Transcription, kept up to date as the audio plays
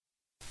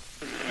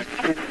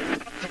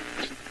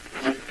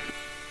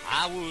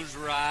I was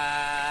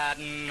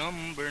riding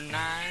number 9,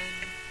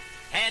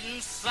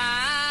 heading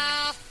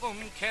south from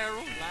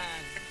Caroline.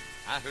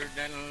 I heard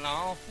that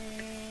long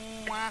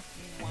wow,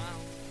 wow,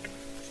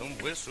 some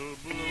whistle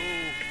blow.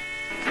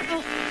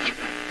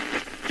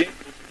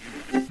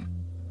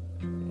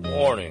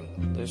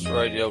 Warning, this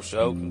radio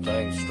show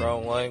contains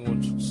strong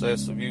language,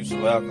 excessive use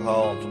of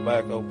alcohol and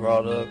tobacco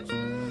products,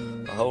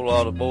 a whole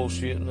lot of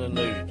bullshitting and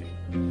nudity.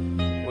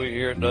 We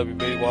here at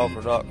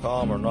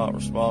WBWalker.com are not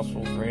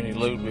responsible for any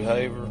lewd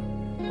behavior,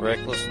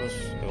 recklessness,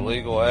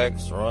 illegal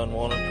acts, or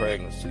unwanted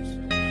pregnancies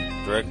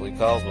directly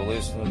caused by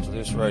listening to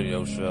this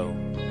radio show.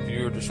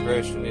 Viewer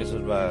discretion is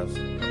advised.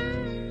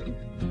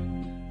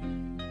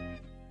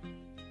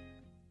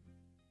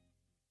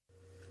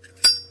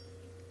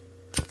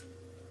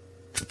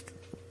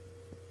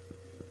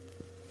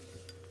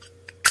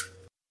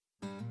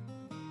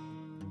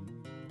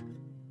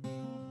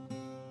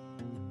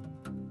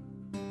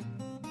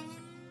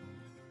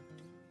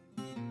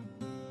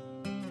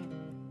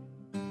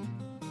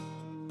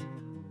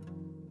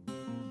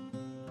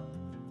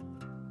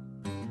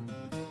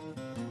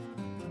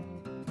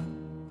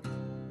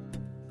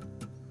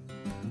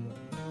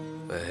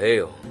 Well,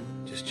 hell,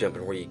 just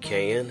jumping where you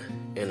can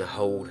and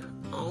hold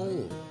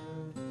on.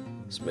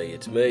 It's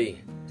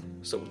me.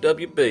 So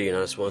WB, and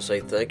I just want to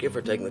say thank you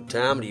for taking the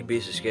time out of your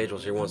busy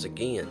schedules here once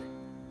again.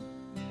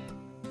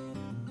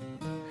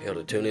 Hell,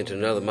 to tune into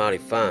another mighty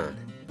fine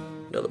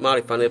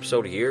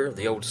episode here of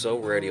the Old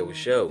Soul Radio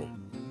Show.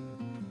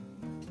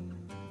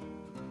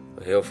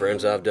 Well, hell,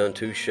 friends, I've done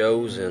 2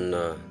 shows in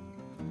a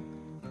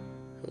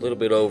little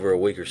bit over a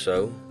week or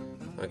so.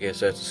 I guess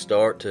that's a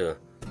start to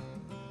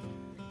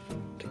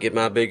get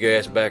my big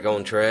ass back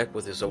on track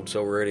with this Old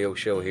Soul Radio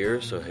Show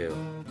here, so hell,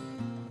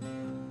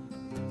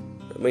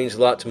 that means a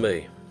lot to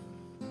me.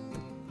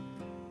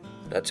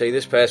 I tell you,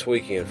 this past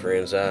weekend,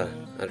 friends, I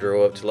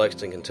drove up to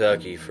Lexington,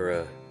 Kentucky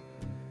for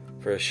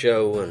a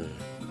show, and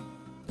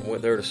I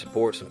went there to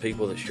support some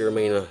people that sure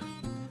mean a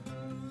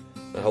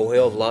whole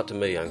hell of a lot to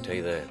me, I can tell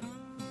you that.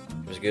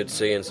 It was good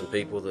seeing some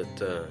people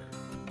that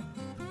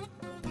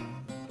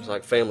was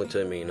like family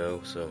to me, you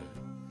know, so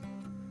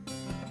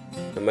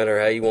no matter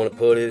how you want to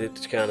put it,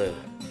 it's kind of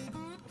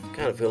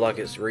feel like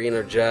it's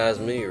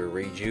re-energized me or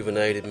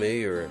rejuvenated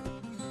me or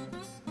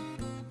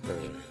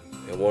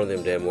one of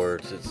them damn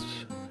words. It's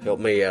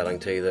helped me out, I can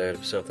tell you that.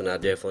 It's something I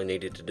definitely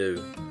needed to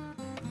do.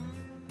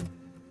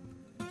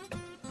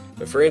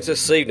 But friends,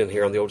 this evening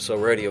here on the Old Soul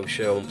Radio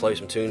Show, I'm going to play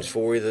some tunes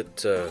for you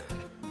that,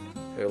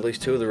 at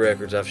least 2 of the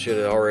records I should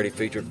have already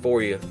featured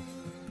for you.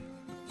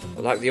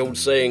 But like the old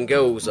saying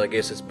goes, I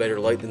guess it's better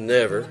late than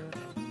never.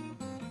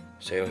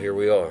 So here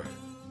we are.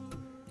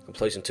 I'm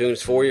play some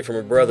tunes for you from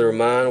a brother of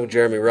mine, old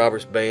Jeremy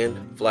Roberts'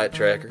 band, Flat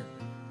Tracker.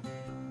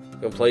 I'm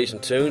going to play some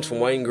tunes from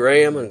Wayne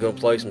Graham, and I'm going to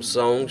play some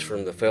songs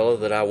from the fella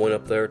that I went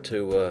up there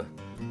to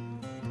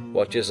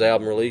watch his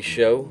album release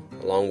show,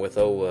 along with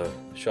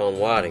Sean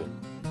Whiting.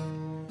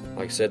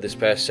 Like I said, this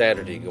past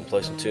Saturday, I'm going to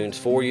play some tunes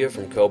for you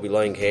from Colby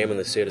Langham and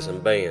the Citizen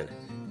Band.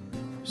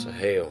 So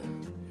hell,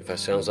 if that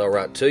sounds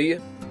alright to you,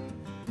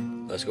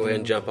 let's go ahead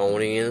and jump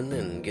on in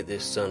and get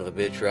this son of a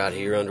bitch right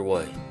here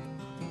underway.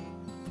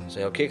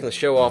 So I'm kicking the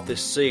show off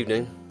this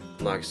evening,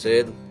 like I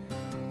said,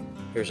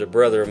 here's a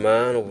brother of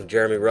mine, old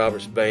Jeremy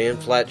Roberts'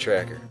 band, Flat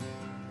Tracker,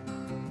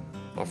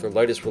 off their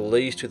latest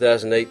release,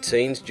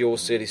 2018's Jewel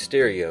City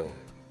Stereo,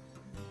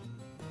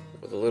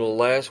 with a little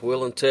last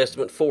will and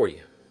testament for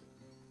you,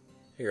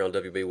 here on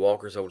W.B.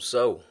 Walker's Old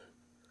Soul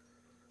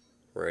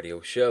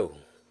Radio Show.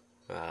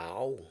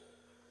 Ow.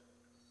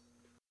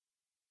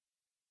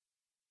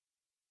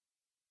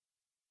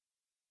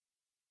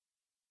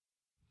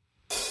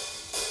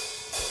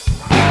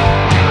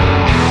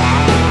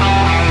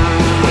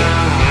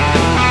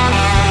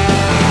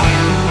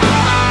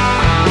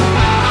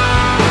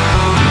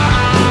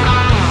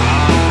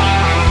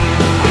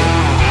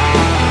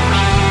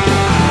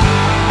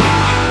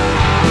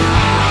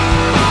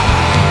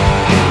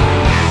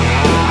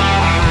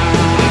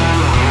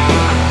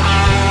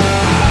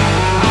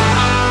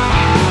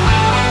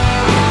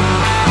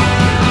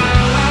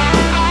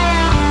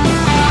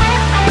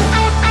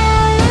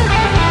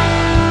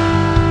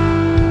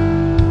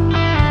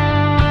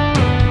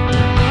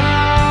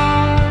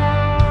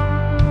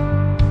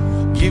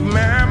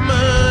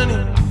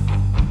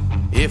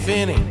 If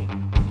any,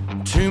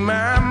 to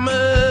my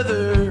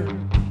mother.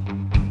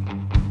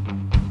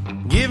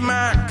 Give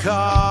my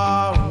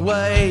car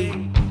away,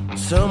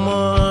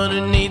 someone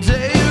who needs a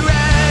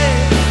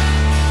ride.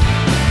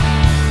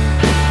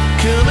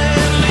 Come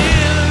and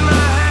live in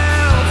my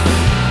house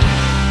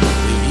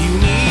if you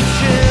need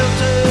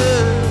shelter.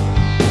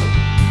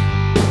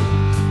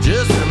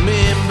 Just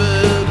remember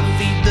to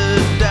feed the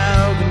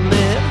dog and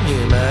let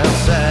him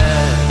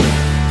outside.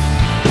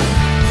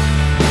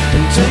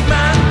 And take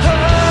my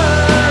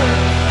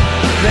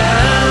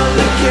down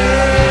to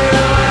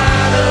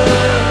Carolina,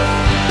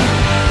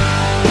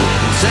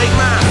 take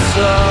my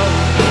soul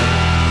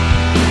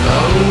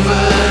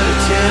over to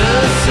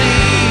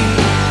Tennessee,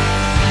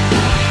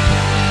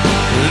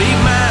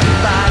 leave my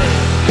body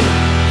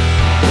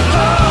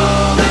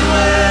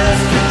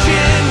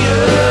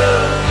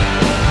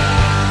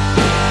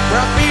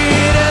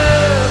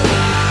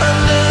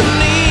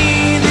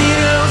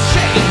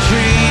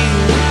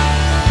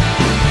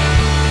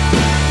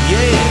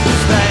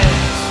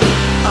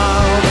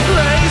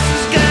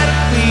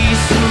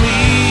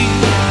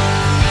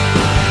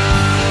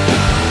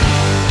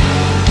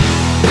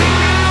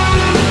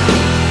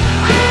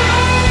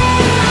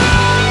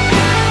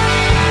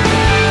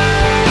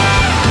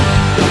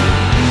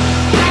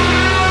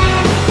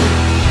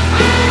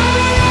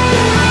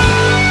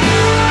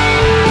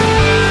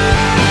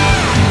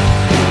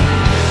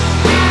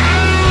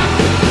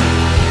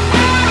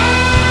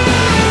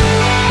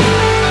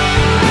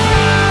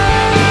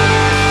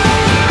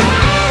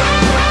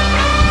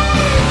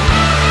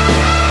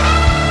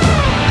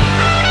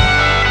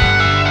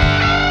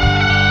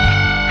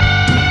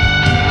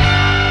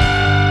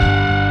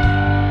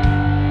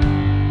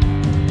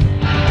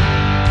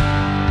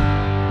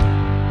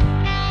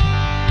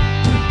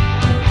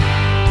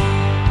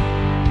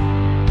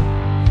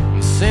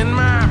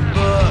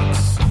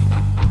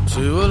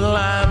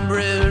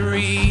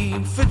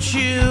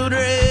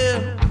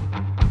children.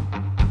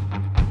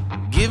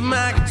 Give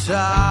my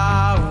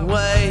guitar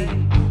away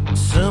to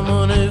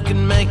someone who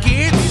can make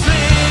it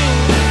sing.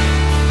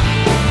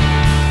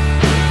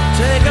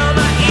 Take all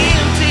my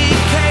empty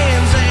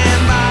cans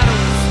and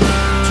bottles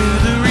to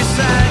the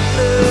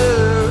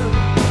recycler.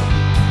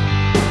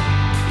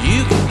 You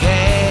can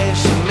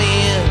cash them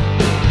in,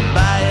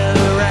 buy a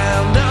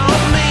round on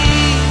me,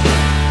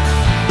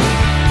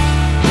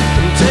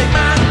 and take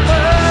my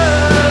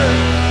heart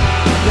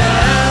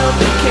down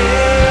to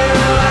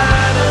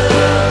Carolina,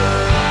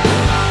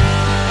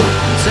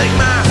 and take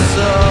my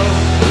soul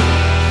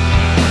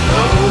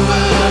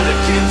over to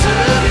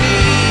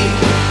Kentucky,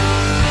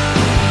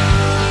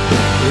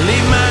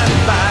 leave my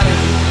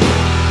body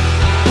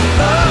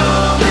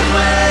home in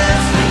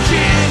West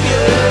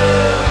Virginia.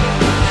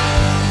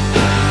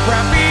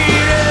 Prop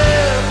it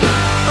up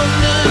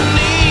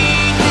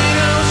underneath an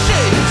old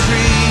shade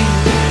tree.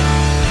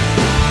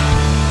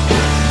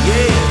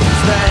 Yeah,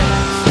 'cause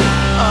that's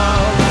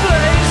all the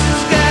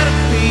places got a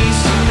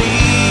piece of me.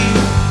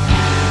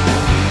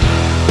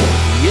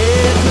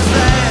 Yeah, 'cause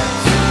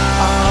that's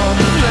all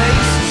the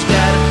places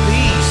got a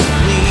piece of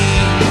me.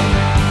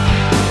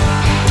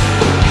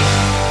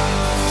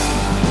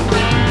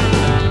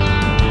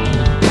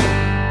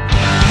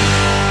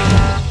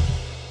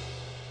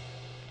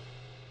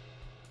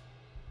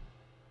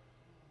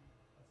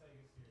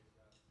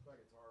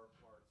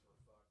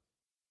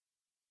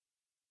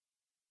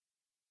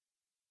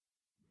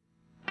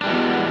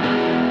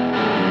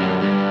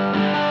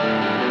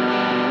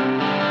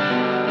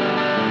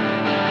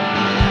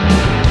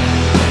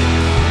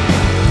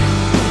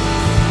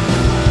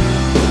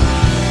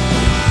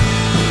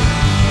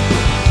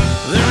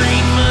 There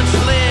ain't much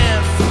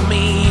left for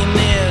me in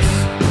this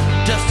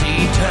dusty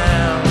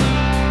town.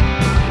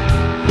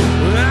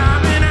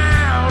 I've been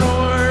out of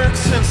work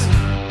since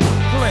the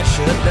plant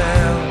shut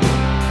down.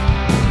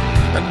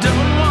 I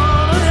don't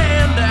want a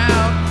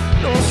handout,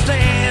 don't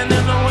stand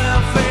in the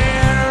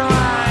welfare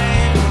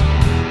line.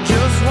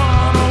 Just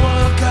wanna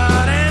work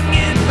hard and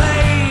get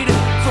paid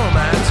for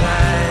my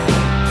time.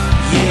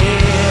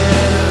 Yeah.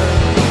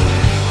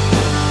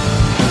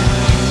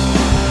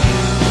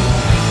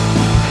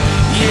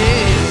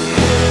 Yeah.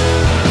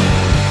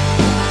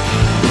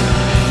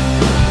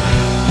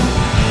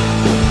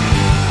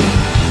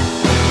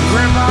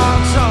 Grandpa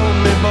told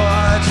me,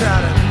 boy, try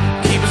to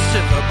keep a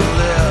stiff upper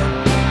lip.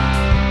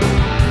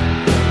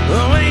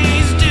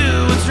 Always do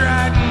what's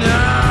right and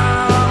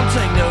don't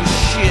take no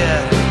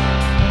shit.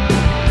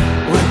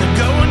 When the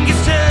going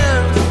gets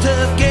tough, the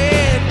tough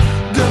get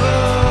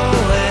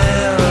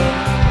going.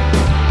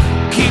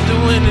 Keep the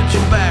wind at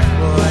your back,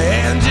 boy,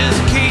 and just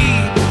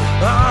keep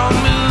on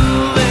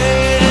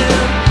moving.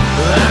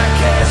 I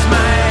cast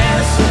my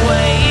ass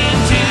away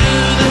into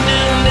the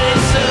noonday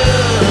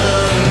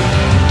sun.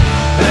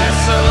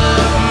 That's all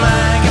of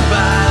my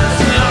goodbyes,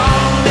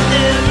 long and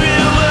every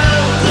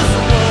word, 'cause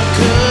I won't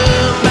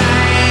come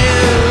back.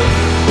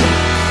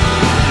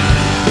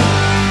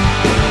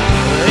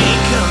 I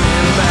ain't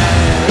coming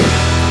back.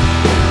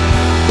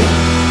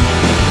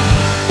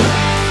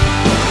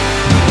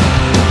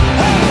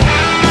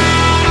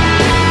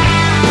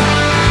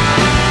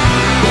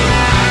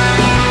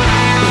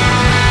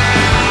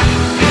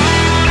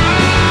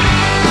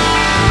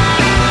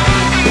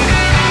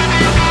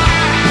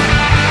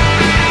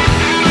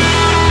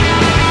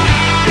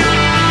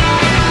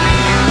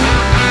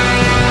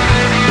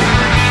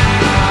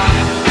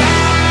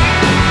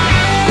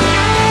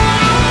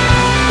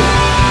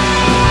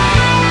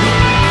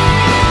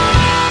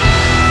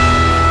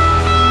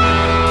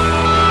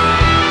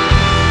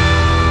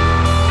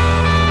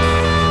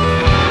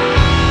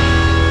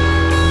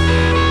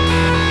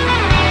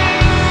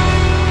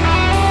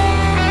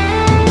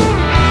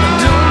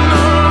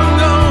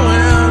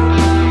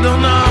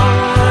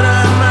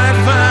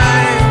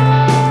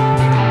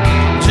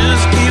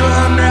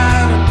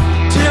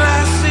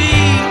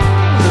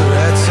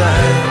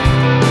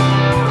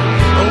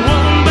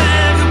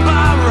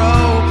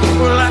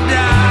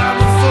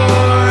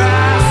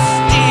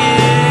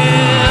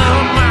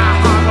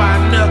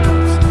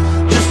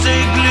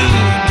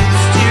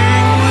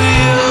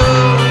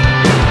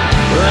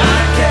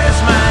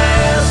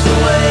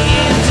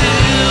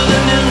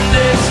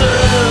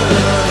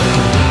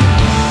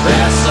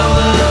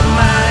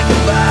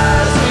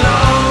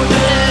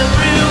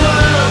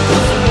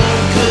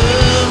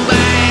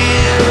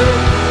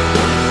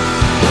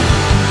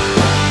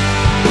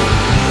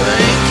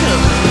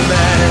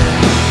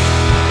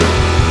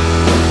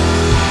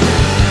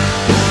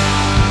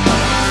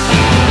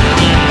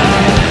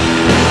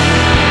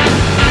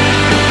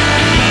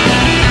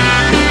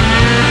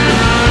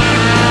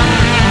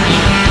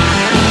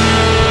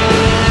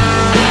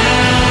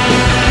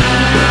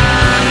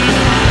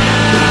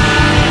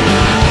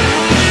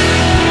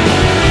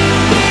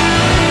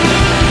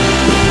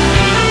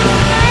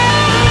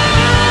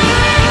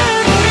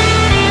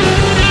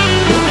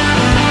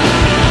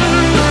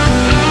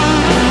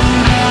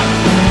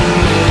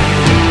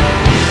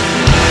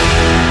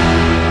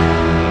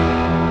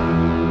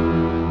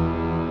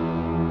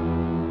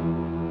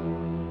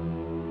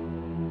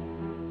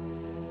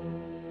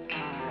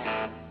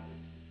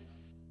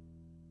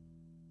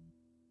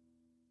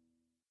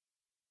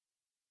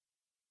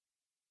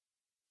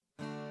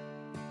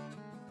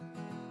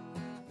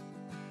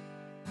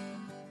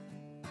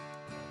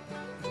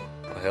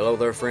 Hello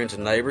there, friends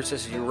and neighbors.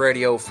 This is your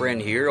radio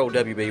friend here,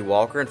 OWB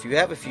Walker, and if you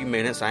have a few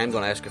minutes, I am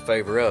going to ask a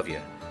favor of you.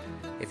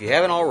 If you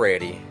haven't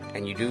already,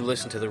 and you do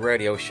listen to the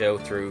radio show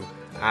through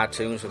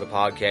iTunes or the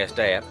podcast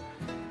app,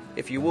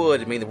 if you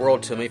would, it'd mean the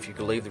world to me if you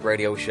could leave the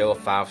radio show a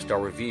 5-star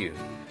review.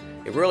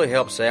 It really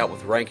helps out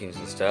with rankings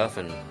and stuff,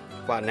 and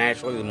quite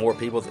naturally, the more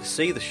people that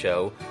see the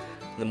show,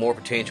 the more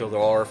potential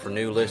there are for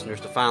new listeners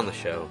to find the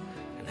show.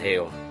 And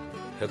hell,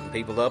 hooking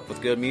people up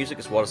with good music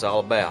is what it's all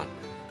about.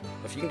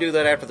 If you can do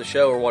that after the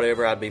show or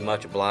whatever, I'd be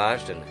much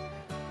obliged. And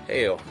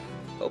hell,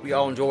 hope you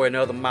all enjoy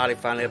another mighty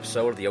fine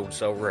episode of the Old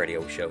Soul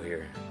Radio Show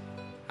here.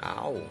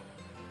 Ow.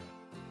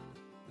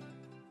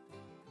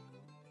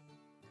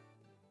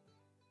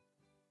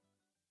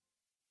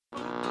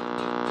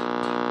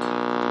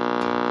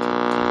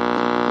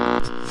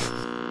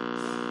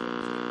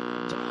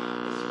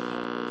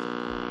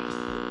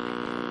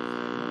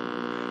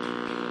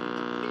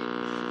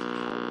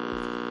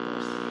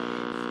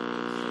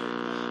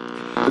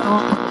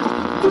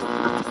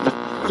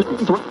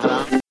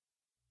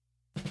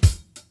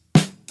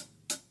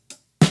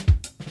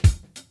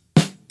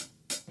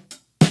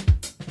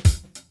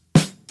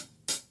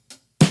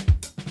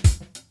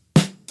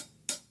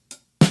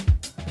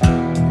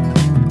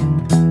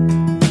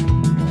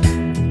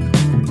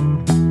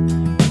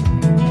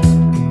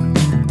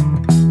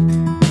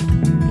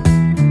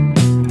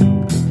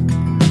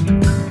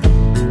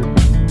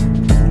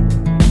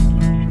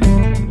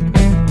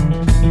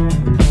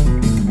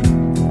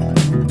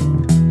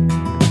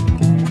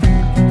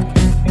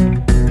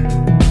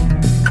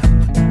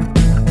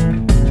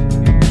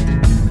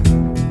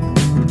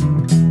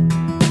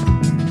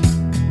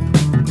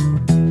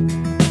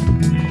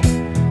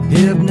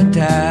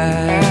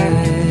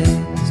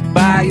 Hypnotized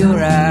by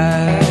your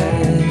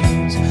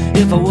eyes.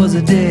 If I was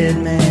a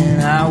dead man,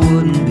 I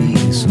wouldn't be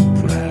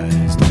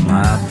surprised on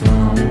my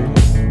throne.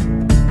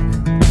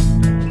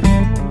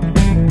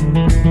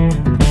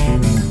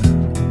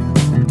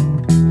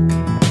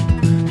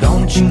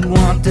 Don't you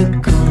want to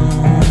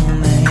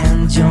come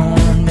and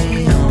join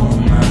me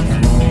on my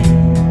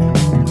throne?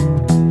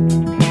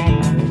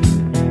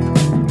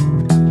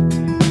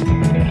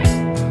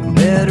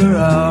 Better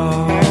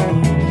off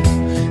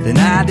than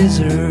I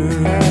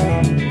deserve.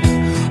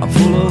 I'm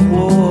full of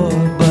war,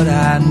 but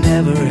I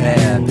never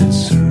had to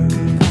serve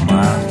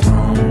my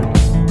throne.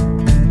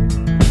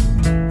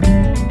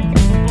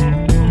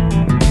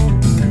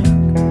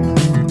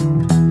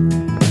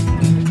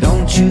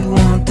 Don't you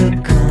want to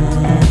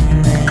come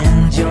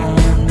and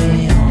join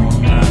me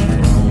on my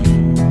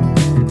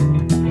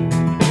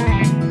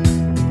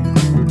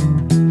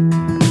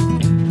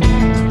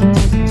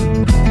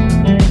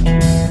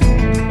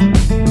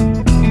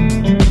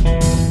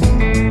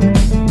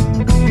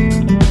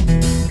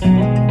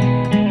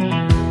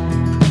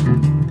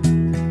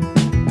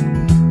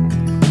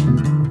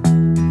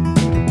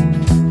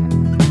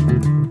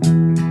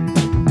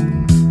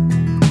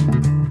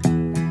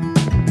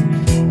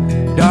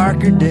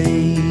darker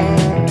days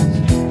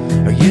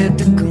are yet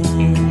to come.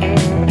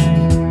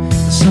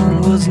 The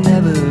sun was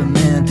never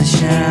meant to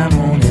shine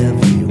on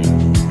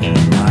everyone.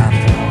 My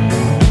throne.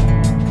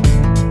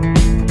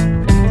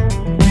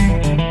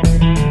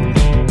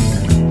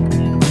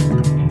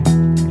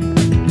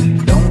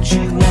 Don't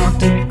you want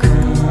to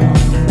come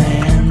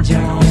and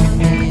join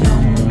me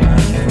on my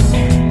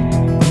throne?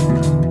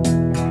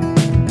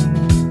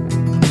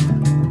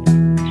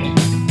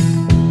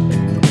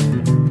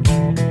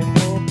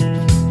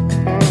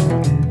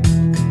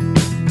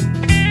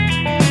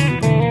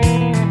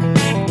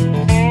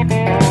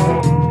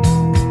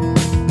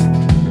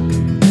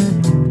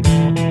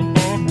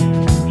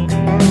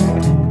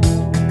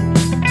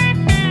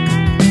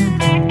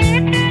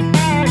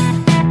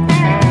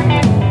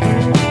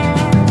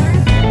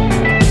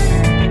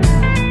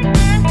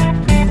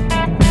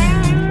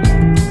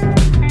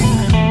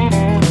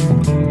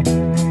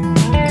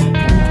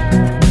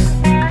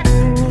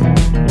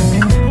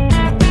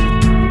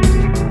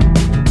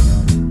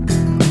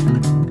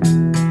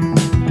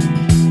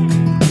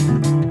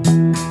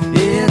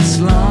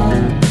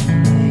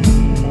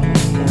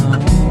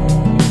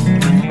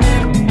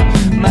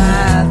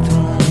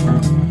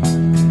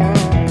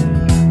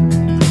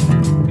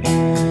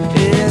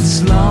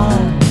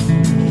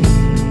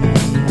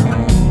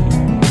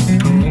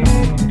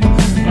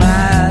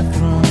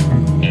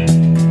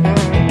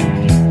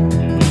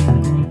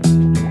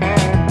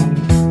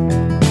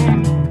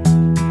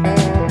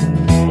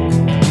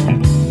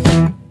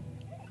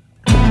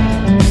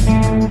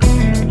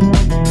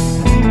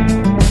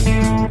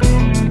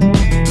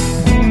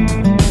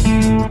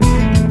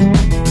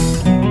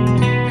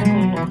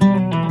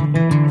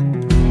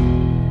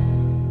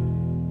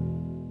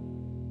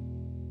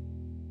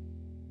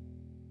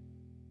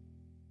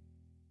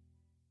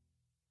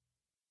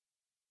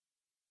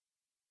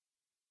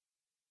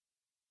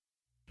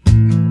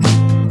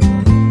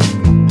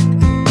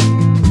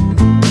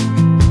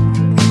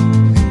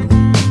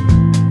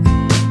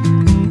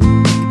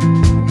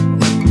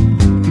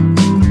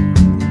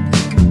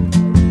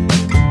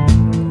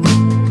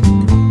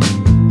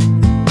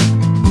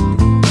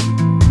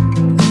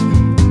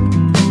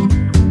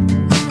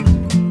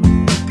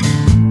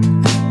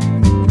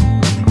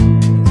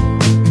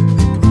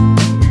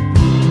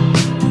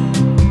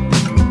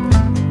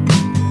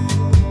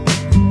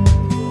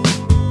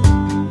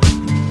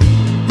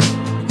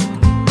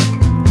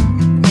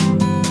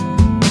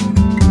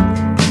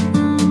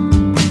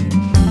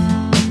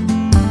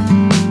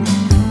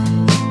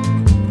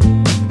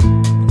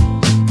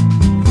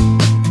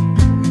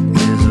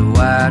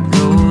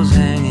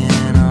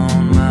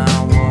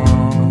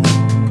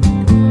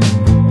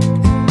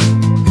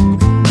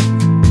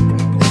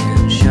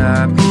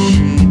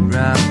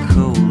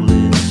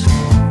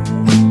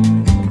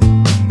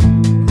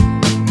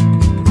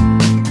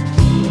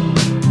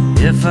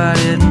 If I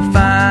didn't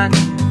find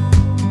you,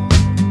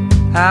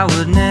 I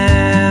would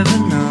never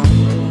know.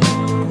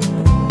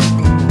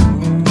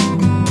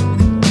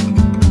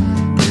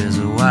 There's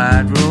a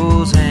white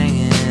rose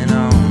hanging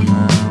on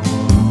my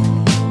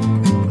wall.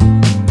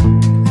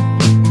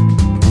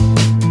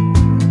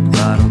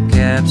 Bottle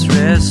caps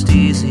rest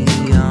easy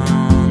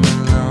on the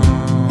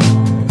lawn.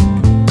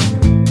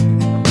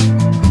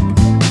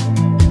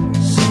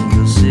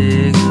 Single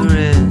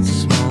cigarettes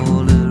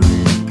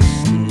smoldering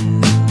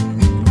still.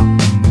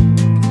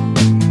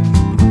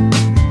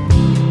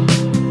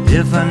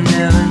 If I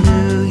never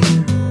knew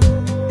you,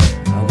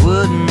 I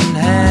wouldn't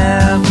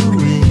have a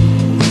will.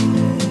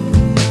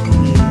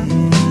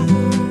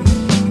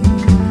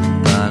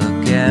 Bottle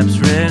caps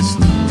rest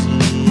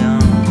easy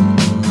on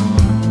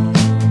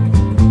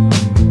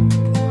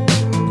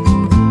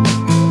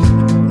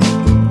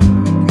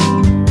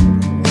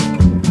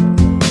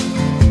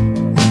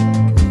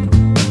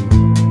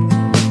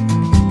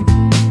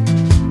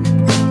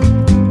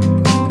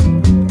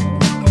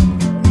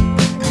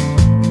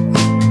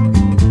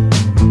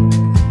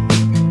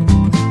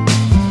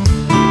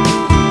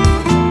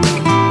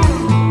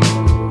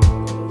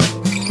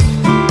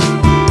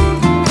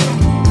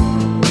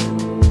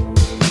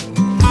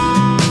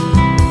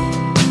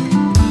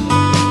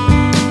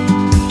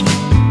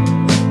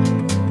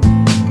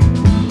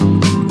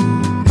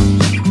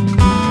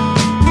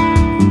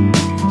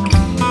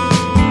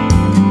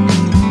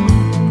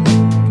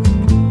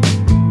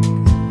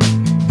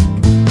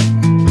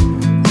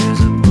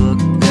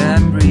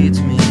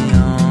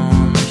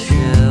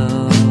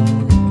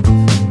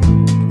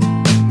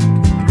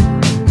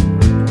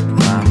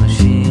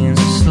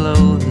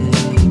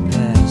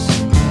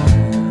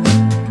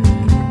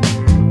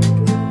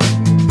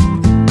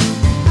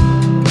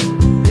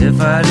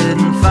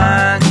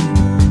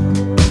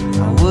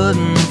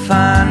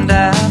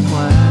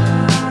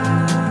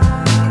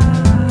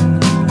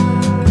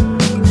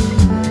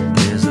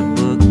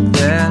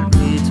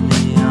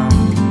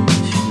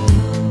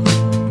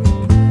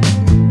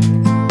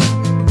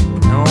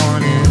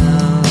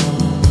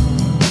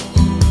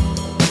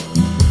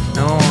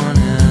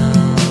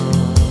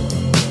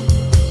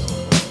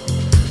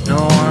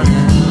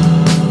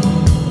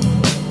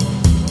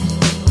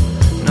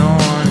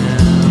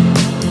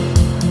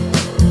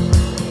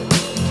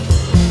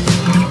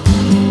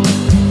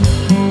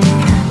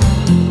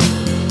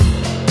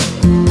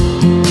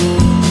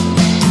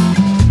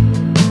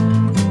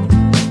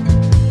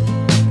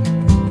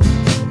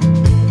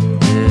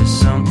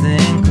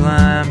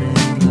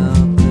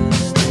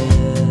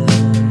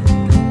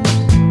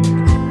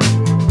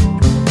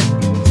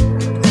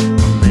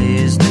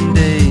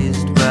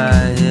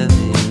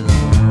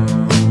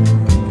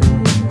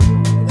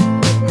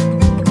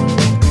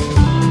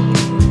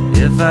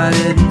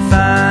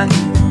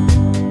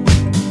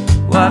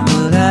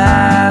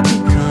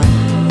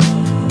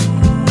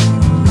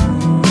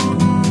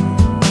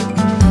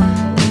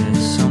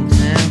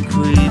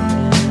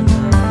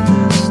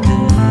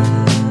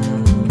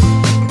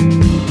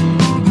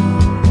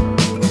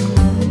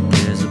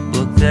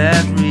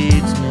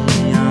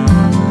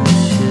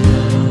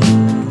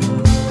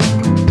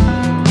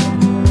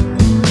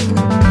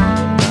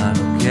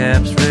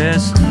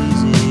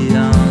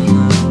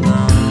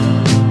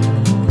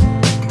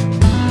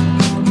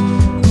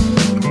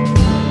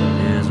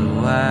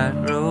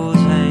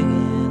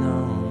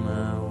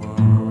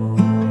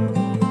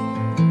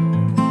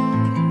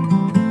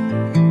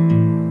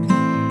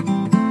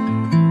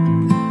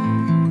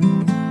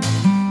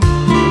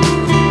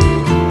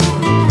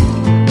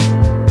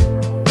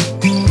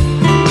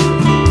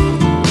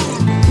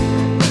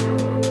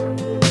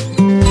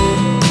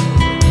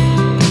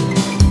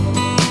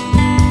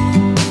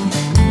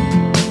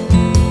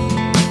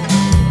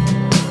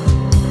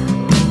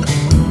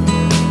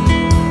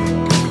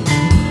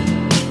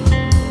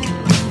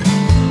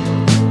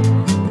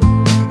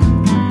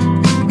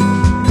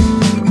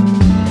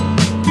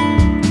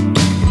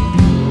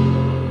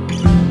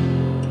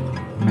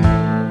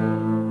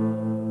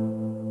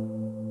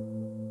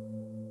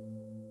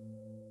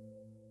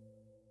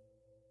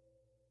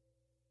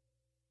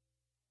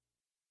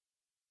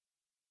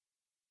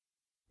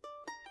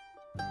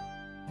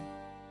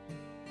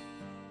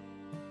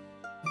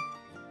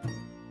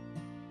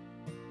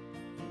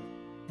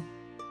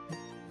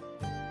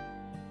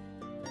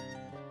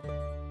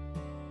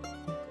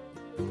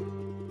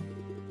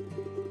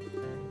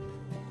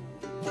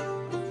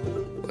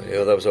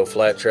Well, that was old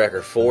Flat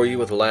Tracker for you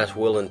with The Last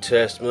Will and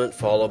Testament,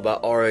 followed by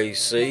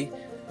RAC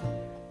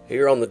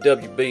here on the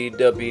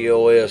WBWOS-RS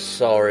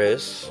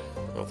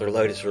off their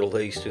latest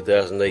release,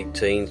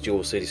 2018's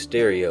Jewel City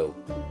Stereo.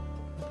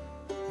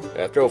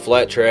 After old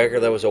Flat Tracker,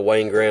 that was a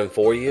Wayne Graham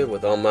for you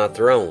with On My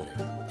Throne,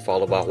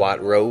 followed by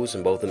White Rose,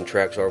 and both of them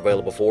tracks are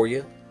available for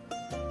you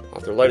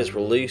off their latest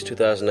release,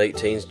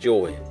 2018's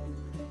Joy.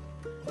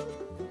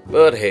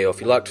 But hell,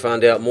 if you'd like to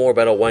find out more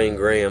about old Wayne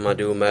Graham, I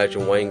do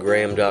imagine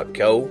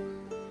WayneGraham.co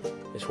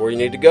is where you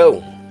need to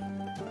go.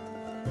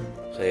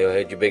 So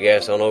head your big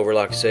ass on over,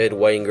 like I said,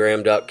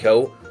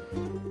 WayneGraham.co.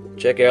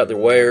 check out their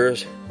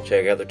wares,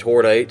 check out their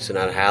tour dates, and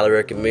I'd highly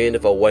recommend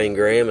if old Wayne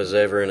Graham is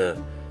ever in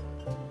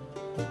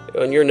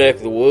your neck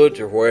of the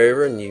woods or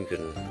wherever and you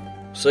can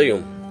see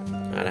them,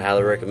 I'd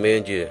highly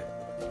recommend you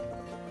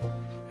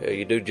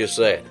do just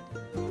that.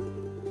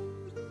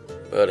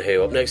 But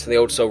hell, up next in the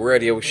Old Soul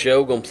Radio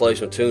Show, gonna play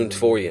some tunes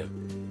for you.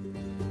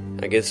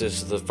 I guess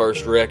this is the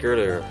first record,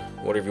 or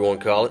whatever you want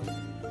to call it,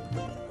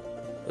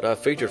 that I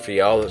featured for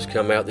y'all that's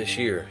come out this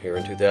year, here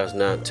in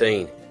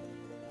 2019.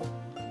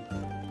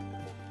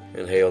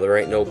 And hell, there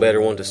ain't no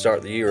better one to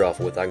start the year off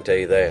with, I can tell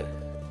you that.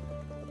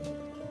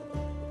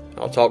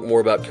 I'll talk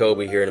more about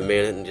Kobe here in a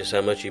minute and just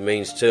how much he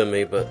means to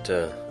me, but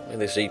in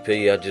this EP,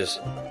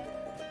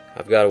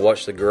 I've got to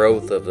watch the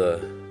growth of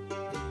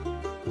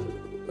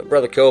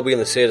Brother Kobe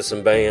and the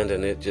Citizen Band,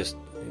 and it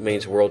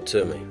means the world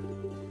to me.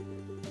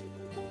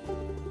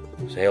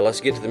 So hell, let's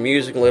get to the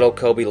music and let old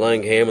Kobe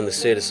Langham and the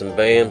Citizen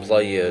Band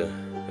play you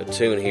a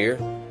tune here.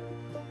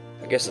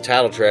 I guess the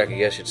title track, I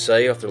guess you'd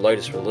say, off their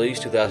latest release,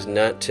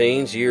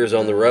 2019's Years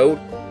on the Road.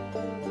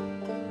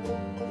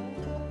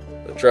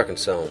 The Trucking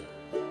Song.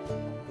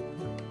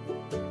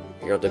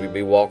 Here on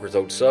WB Walker's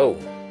Old Soul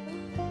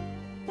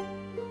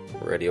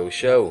Radio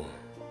Show.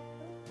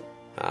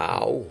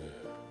 Ow.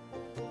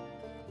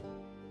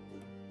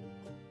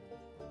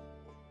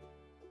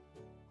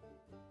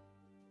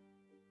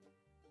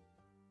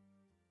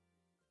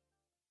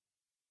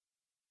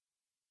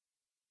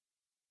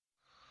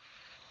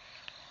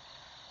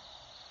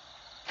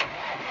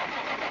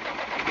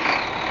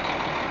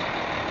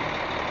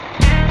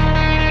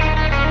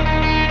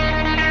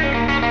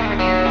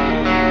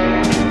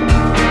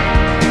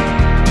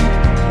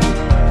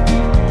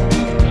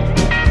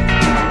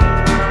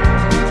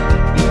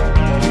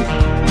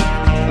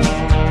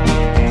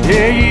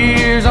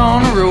 Years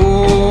on the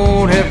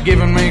road have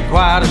given me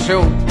quite a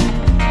show.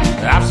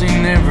 I've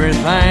seen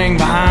everything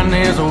behind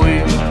this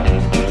wheel.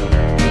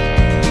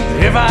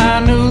 If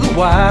I knew the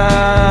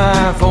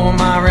why for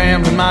my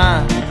rambling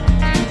mind,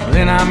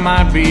 then I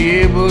might be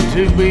able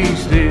to be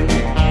still.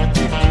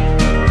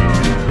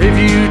 If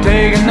you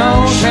take a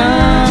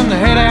notion to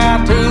head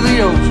out to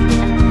the ocean,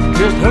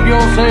 just hook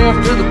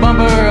yourself to the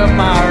bumper of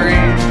my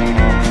reel.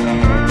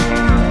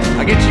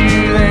 I get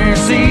you there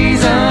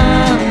season,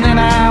 and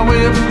I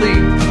will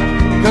believe,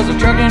 because a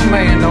trucking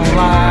man don't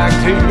like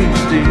to be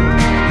still.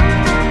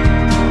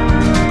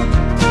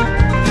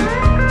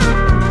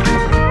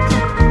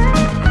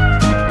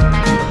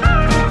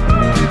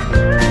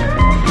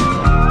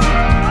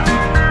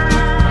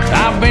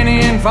 I've been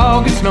in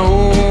fog and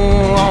snow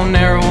on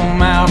narrow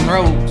mountain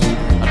roads.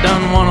 I've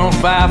done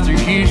 105 through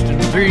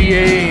Houston at 3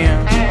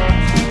 a.m.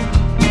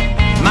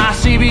 My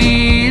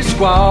CB is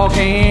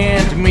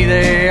squawking, to me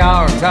they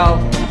are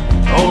talking.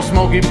 Old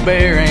Smokey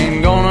Bear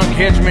ain't gonna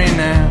catch me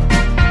now.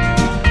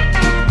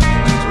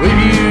 So if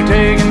you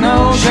take a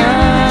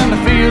notion to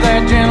feel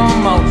that gentle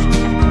motion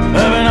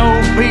of an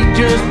old Pete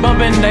just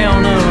bumping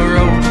down the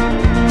road,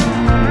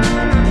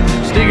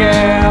 stick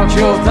out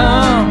your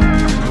thumb,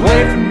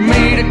 wait for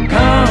me to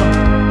come,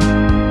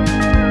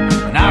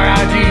 and I'll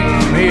ride you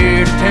from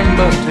here to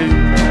Timbuktu.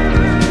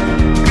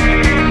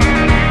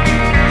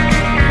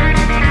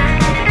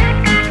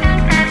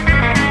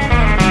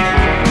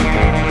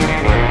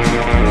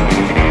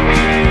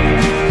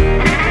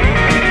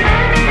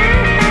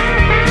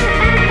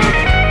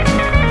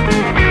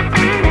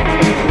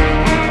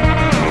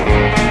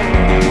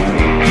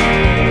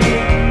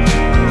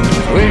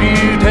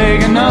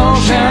 Take a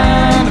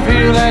notion to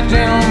feel that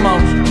gentle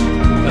motion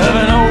of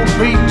an old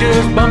Pete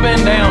just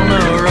bumping down the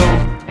road.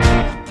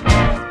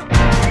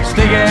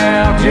 Stick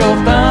out your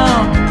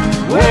thumb,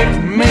 wait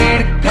for me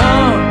to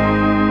come,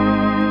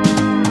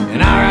 and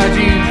I'll ride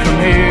you from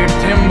here to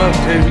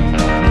Timbuktu.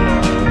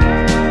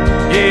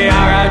 Yeah,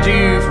 I'll ride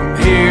you from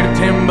here to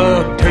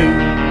Timbuktu.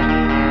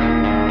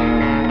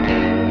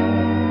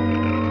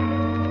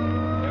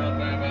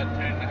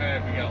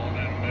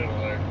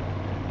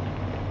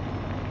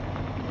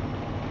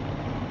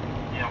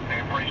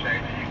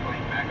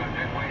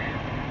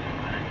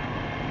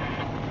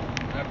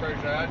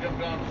 I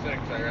jumped on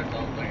 6 there, that's the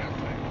only thing I'm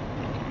saying.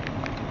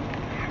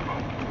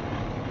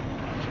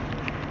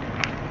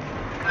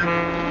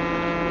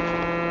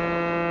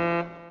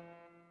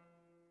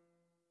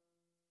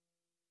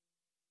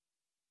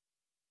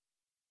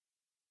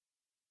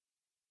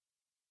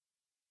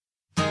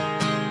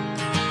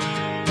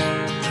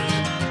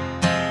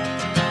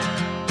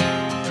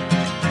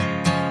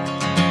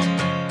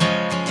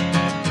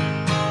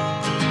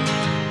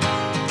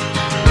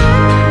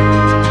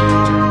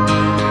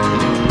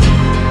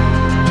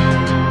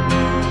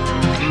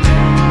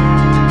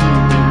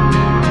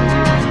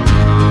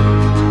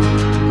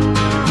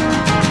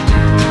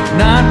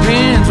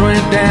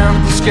 Down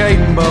at the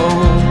skating bowl,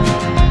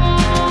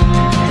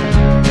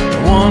 the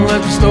one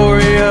left the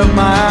story of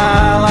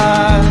my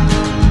life.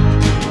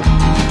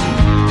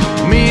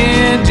 Me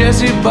and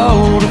Jesse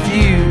bowled a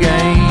few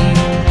games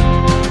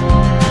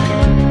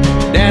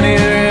down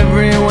here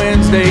every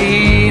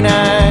Wednesday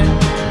night.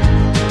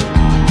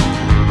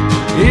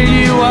 Here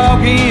you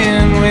walk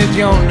in with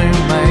your new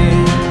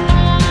man,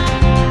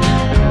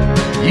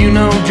 you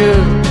know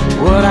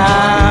just what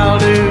I'll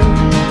do.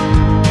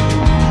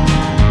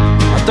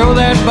 I throw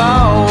that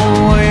ball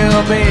way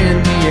up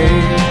in the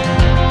air,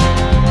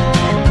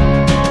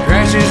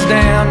 crashes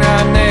down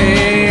right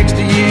next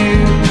to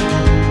you.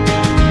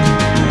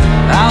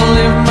 I'll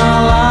live my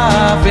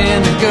life in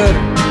the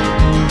gutter.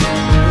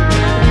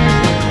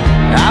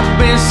 I've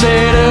been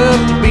set up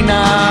to be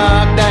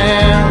knocked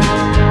down.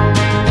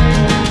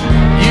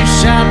 You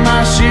shine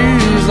my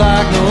shoes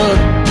like no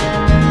other.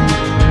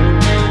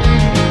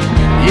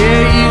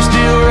 Yeah, you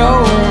still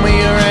roll me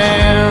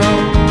around.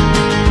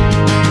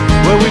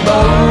 Well, we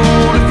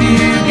bowled a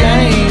few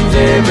games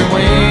every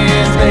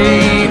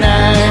Wednesday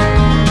night,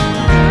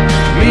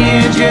 me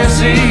and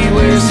Jesse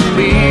with some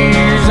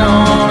beers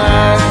on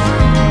ice.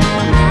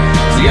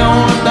 It's the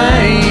only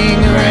thing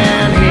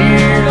around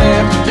here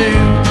left to do.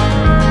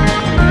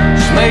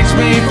 Just makes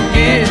me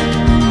forget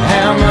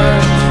how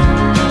much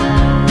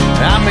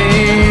I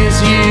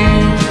miss you.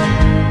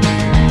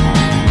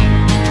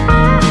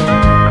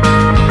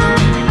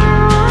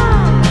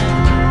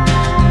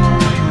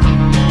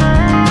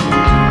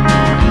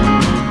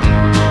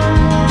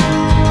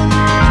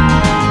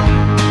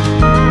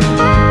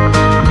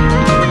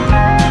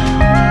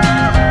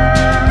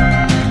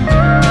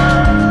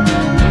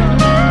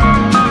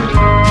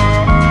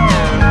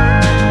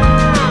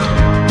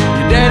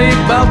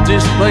 Bought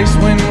this place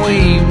when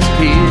we was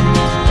kids.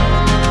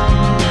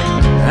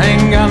 I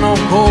ain't got no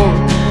quarrel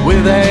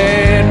with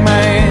that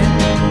man.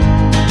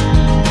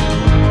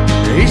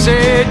 He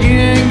said you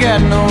ain't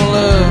got no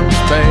love to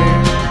spare,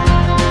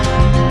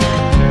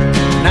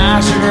 and I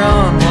should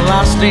run while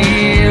I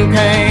still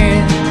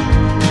can.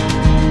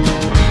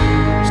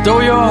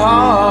 Stole your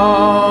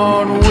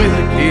heart with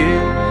a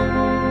kiss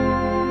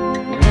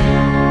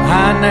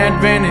behind that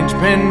vintage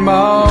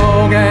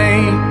pinball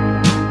game.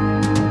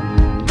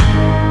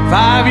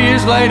 5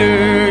 years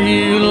later,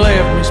 you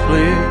left me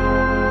split,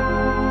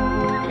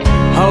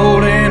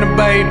 holding a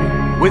baby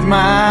with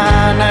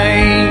my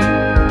name.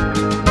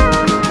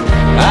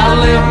 I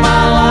live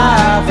my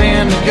life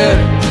in the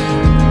gutter.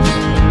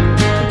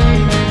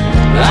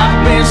 I've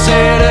been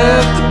set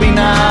up to be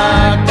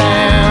knocked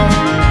down.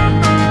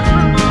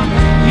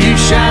 You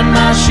shine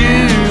my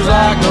shoes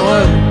like no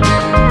other.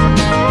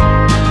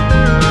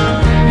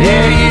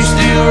 Yeah, you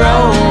still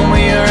roll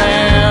me around.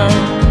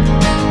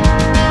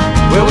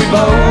 Well, we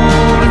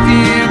bowled a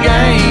few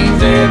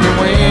games every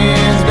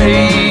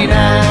Wednesday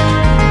night,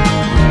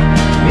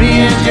 me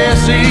and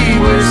Jesse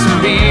with some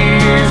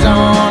beers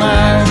on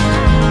ice.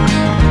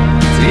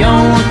 It's the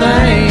only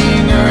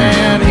thing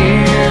around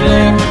here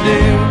left to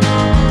do.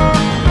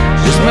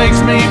 Just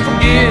makes me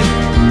forget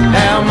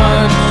how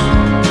much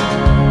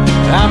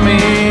I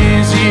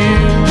miss you.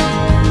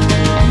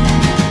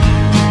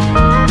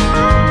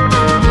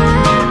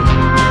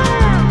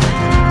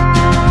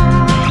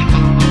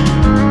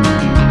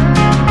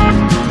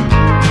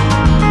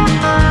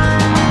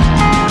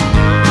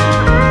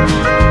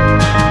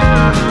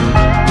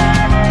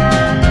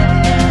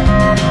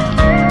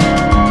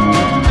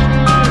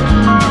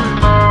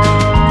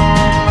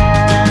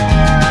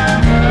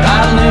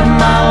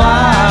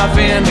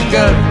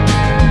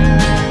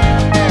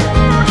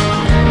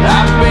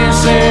 I've been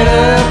set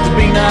up to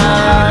be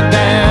knocked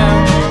down.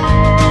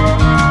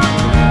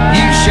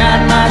 You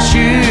shine my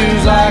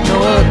shoes like no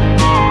other.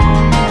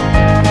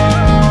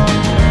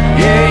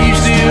 Yeah, you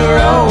still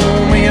roll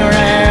me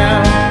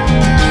around.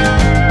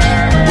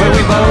 Well,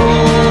 we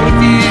bowled a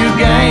few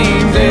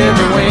games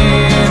every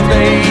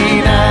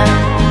Wednesday night,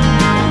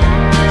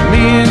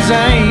 me and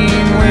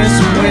Zane with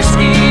some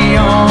whiskey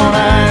on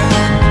ice.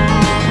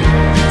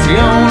 It's the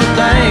only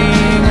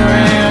thing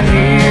around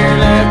here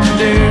left to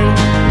do.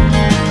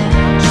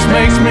 Just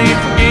makes me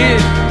forget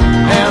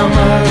how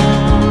much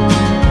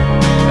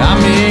I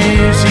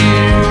miss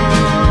you.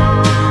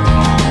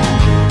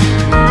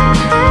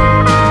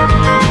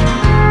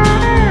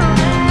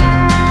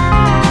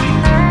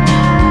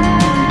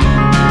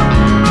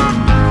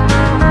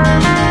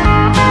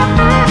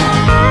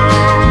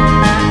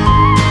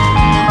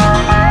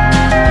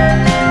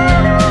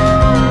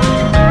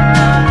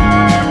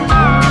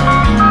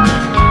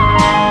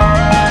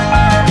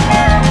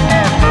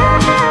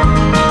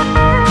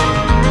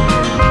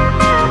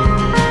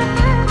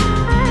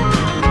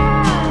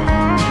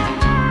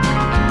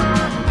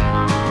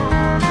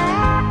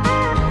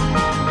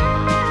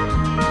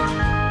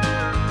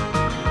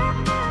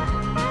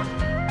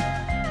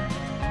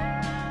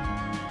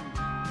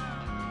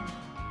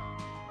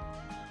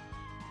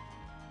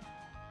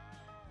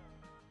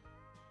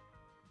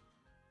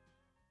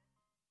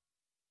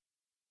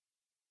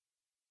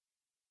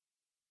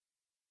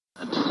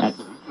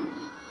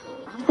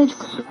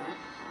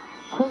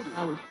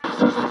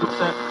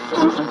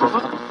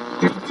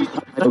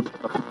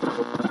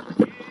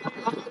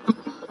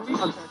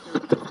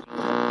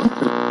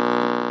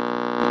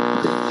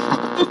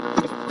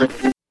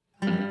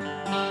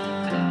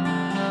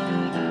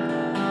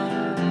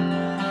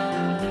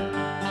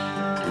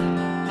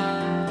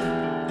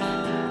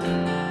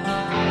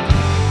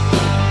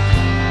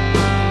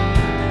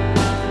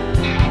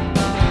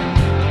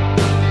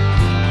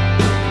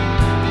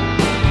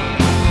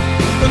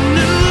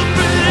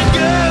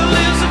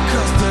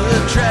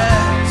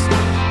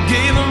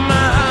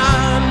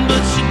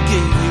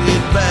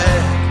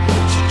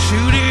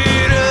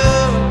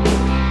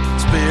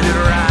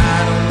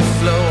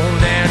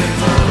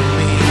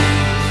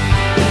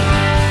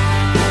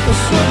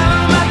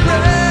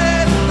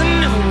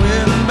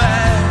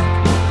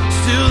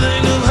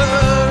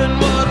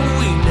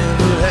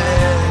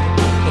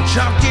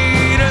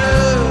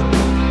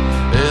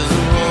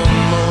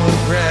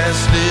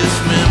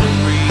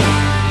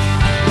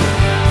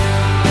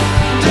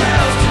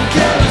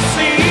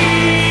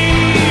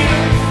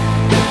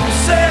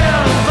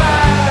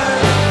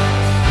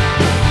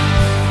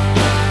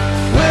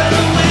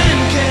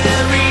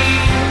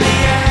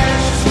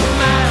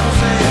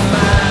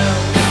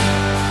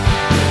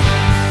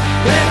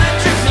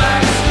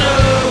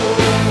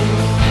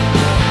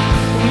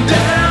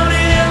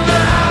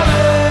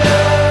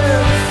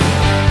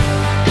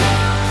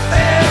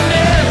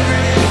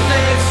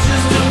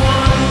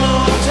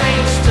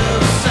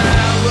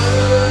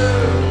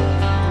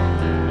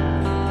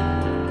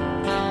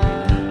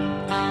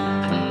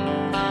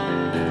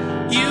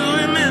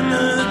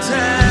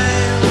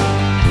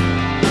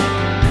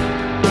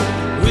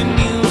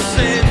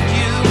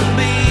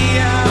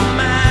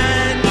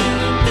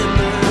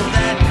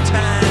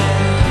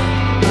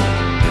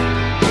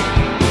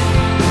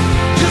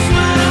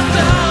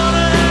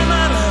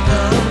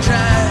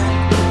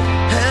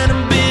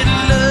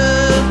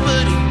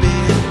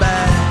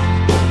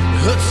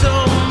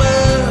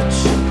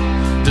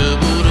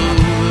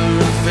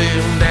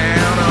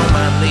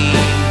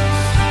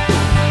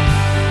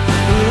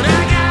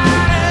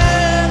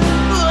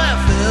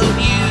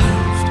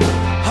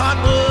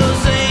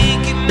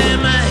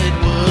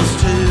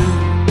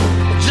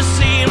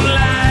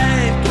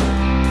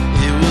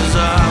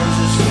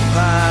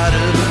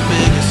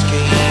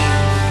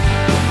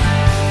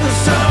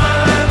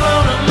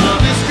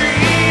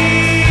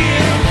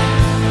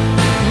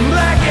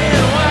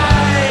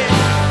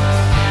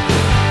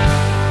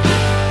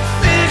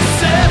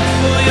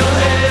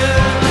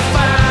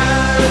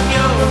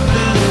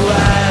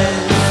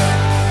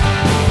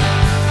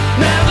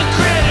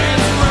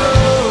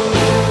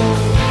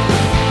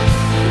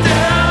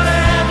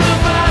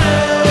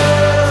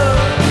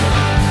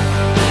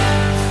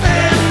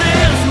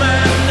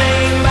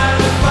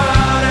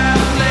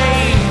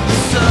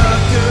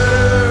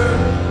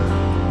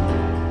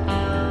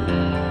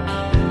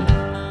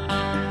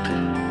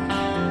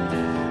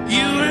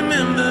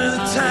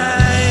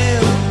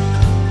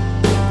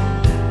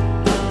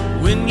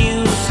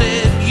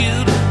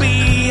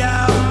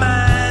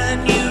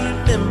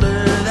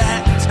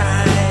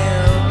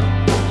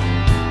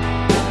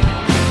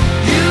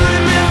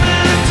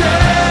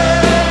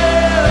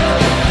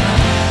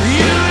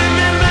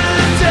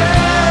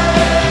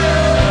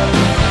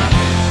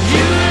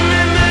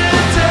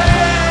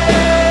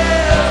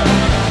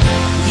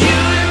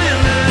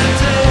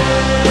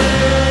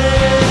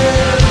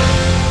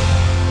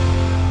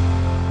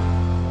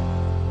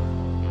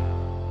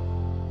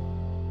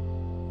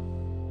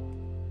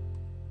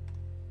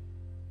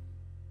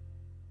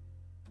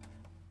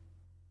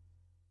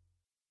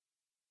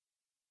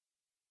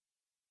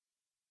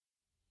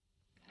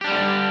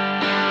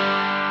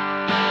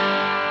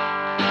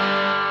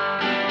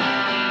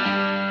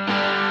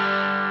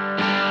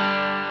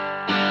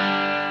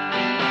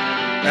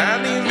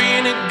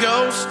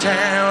 ghost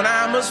town,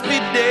 I must be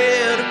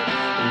dead.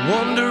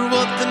 Wonder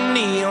what the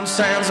neon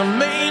signs on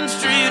Main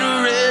Street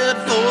are red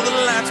for the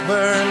lights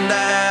burned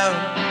out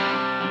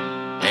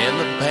and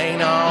the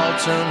paint all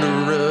turned to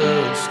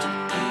rust.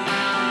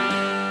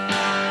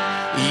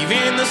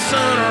 Even the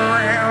sun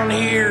around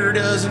here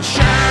doesn't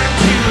shine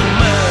too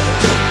much.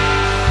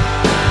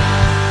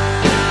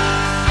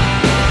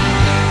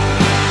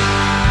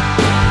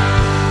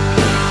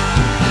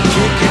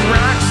 Kicking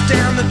rocks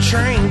down the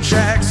train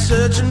tracks,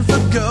 searching for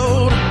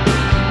gold.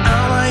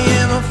 All I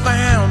ever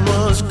found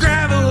was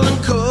gravel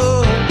and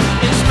coal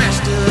and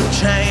smashed up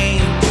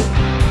chains.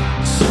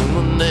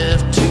 Someone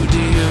left to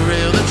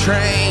derail the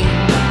train.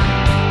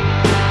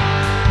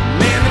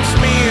 Man, them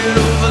smeared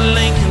over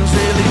Lincoln's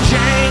really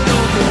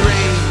jangled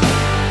parade.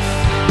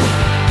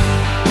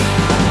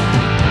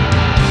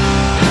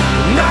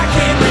 And I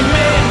can't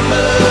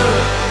remember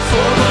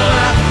for the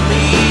life of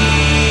me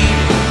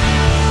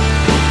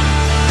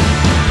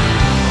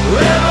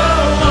whoever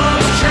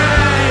was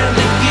trying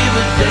to give a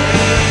damn.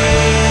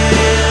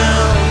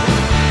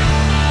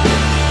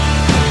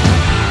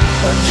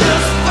 I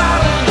just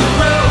followed the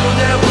road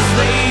that was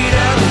laid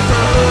out in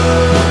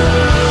front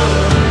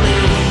of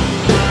me.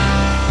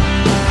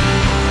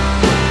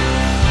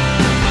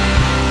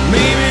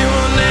 Maybe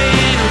one day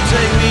it'll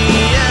take me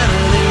out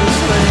of this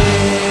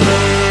land.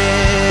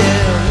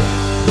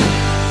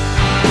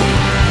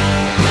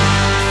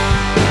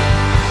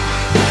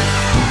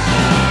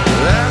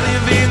 I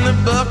live in the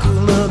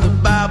buckle of the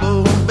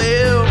Bible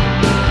Belt.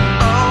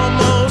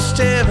 Almost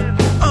heaven,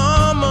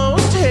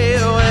 almost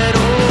hell at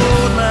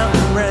Old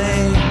Mountain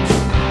Range.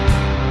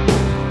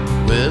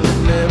 Well, it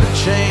never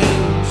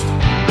changed.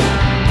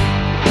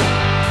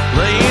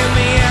 Playing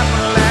the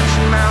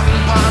Appalachian Mountain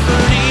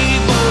Poverty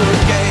board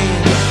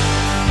games.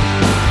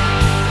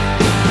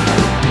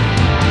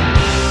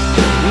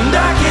 And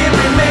I can't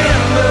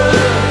remember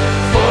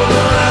for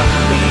the life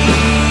of me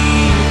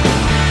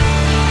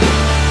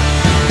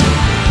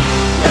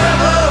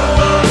ever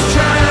was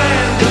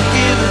trying to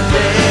give a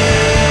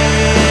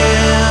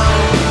damn.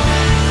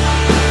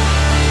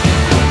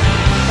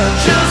 I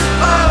just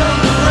followed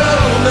the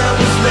road that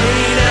was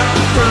laid out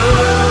in front of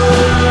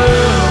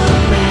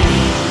me.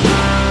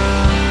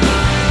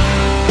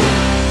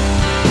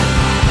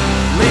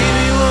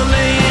 Maybe one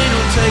day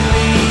it'll take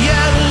me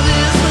out of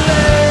this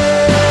land.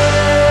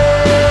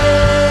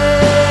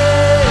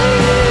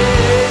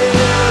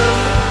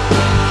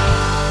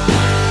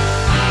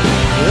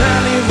 I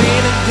live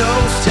in a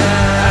ghost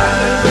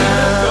town,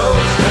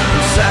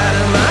 inside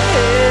of my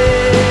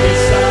head.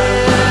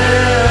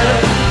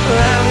 I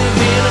live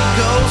in a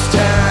ghost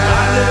town,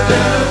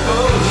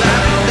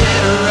 I'd be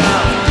better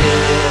off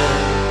dead.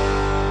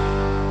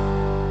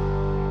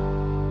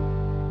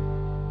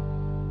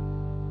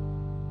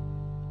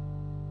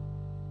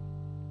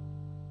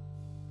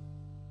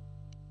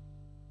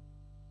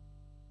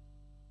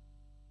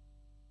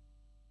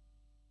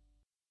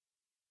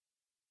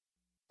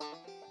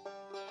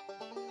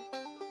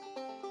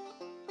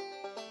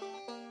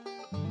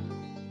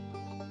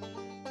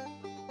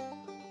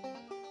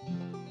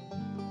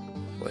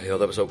 Well,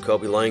 that was old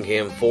Kobe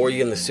Langham for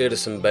you in the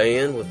Citizen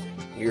Band with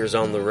Years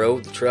on the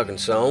Road, the trucking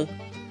song.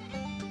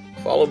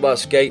 Followed by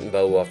Skating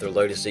Bow off their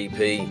latest EP,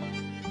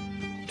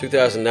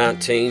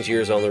 2019's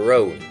Years on the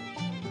Road.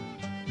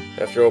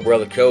 After old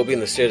brother Kobe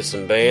and the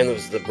Citizen Band, there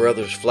was the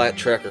Brothers Flat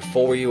Tracker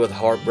for you with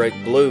Heartbreak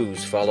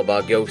Blues, followed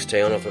by Ghost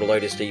Town off their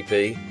latest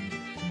EP,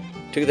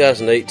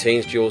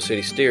 2018's Jewel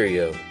City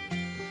Stereo.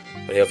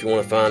 But hell, if you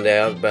want to find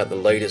out about the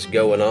latest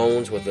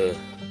going-ons with the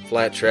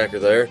Flat Tracker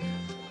there,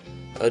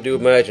 I do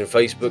imagine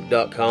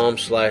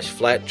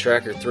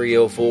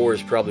Facebook.com/FlatTracker304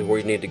 is probably where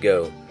you need to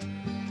go.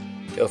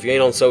 If you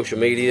ain't on social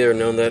media or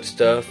none of that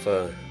stuff,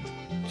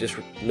 just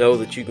know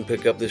that you can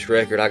pick up this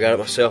record. I got it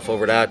myself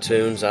over at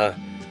iTunes. I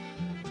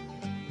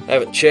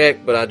haven't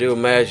checked, but I do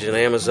imagine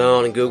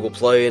Amazon and Google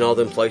Play and all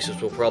them places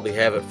will probably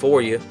have it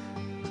for you.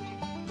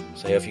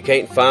 So if you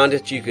can't find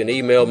it, you can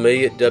email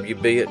me at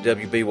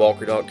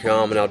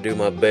wb@wbwalker.com and I'll do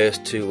my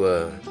best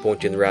to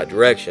point you in the right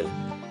direction.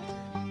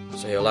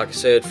 So like I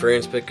said,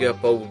 friends, pick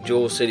up old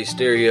Jewel City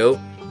Stereo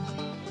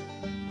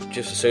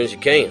just as soon as you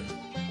can.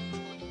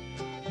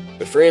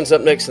 But friends,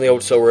 up next in the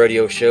Old Soul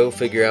Radio Show,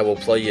 figure I will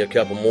play you a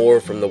couple more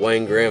from the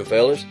Wayne Graham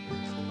fellas.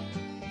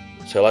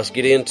 So let's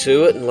get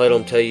into it and let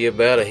them tell you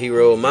about a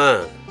hero of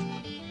mine,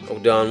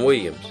 old Don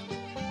Williams,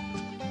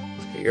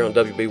 here on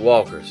WB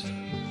Walker's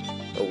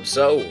Old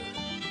Soul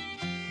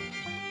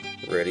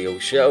Radio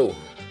Show.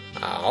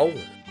 Ow.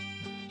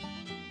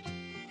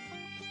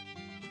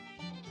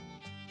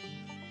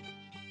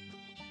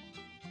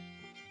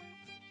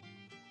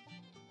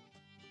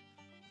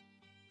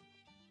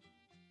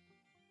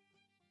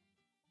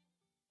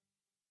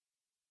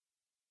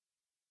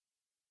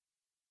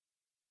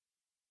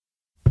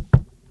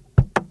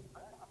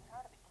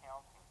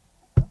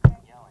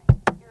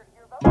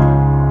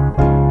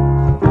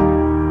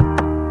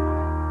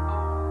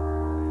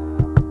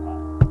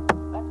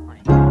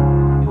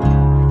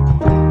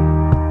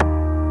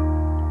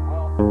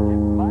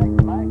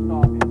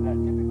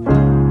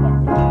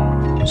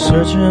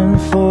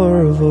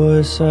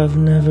 voice I've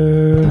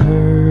never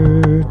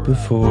heard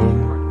before,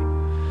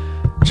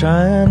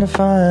 trying to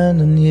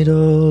find a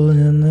needle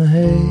in the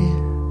hay.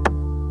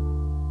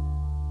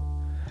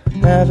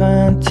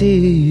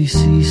 Avanti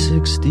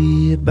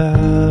C60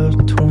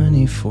 about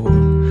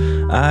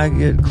 24. I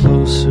get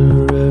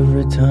closer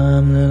every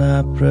time that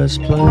I press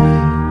play.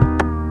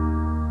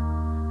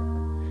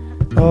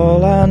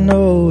 All I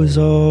know is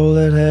all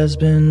that has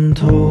been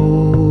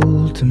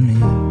told to me.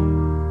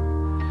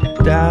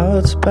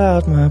 Doubts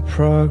about my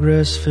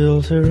progress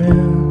filter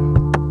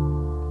in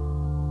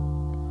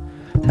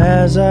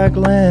as I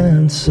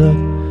glance up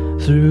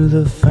through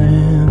the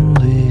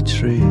family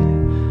tree.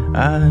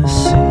 I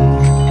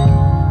see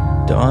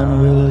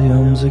Don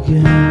Williams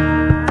again.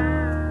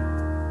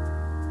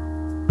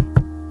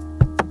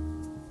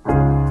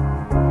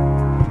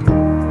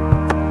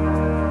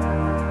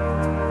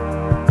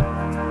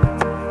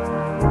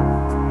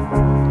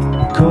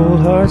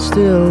 Cold heart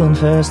still and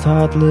fast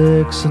hot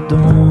licks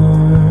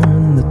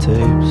adorn the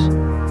tapes.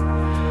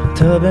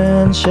 Tub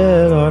and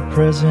shed are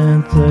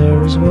present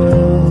there as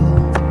well,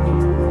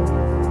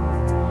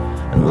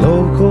 and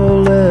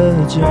local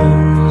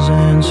legends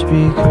and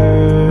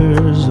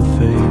speakers of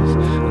faith.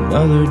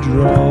 Another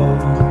draw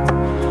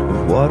of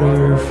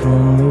water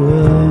from the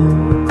well.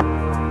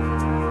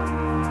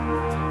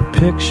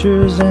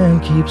 Pictures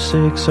and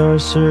keepsakes are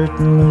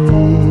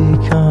certainly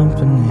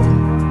company.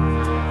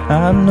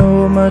 I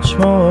know much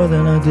more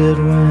than I did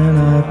when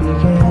I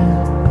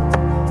began,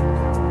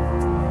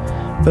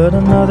 but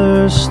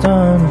another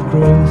stone of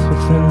growth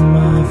within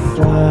my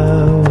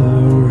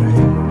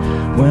flowering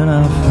when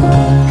I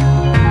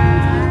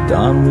find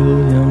Don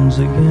Williams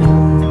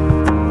again.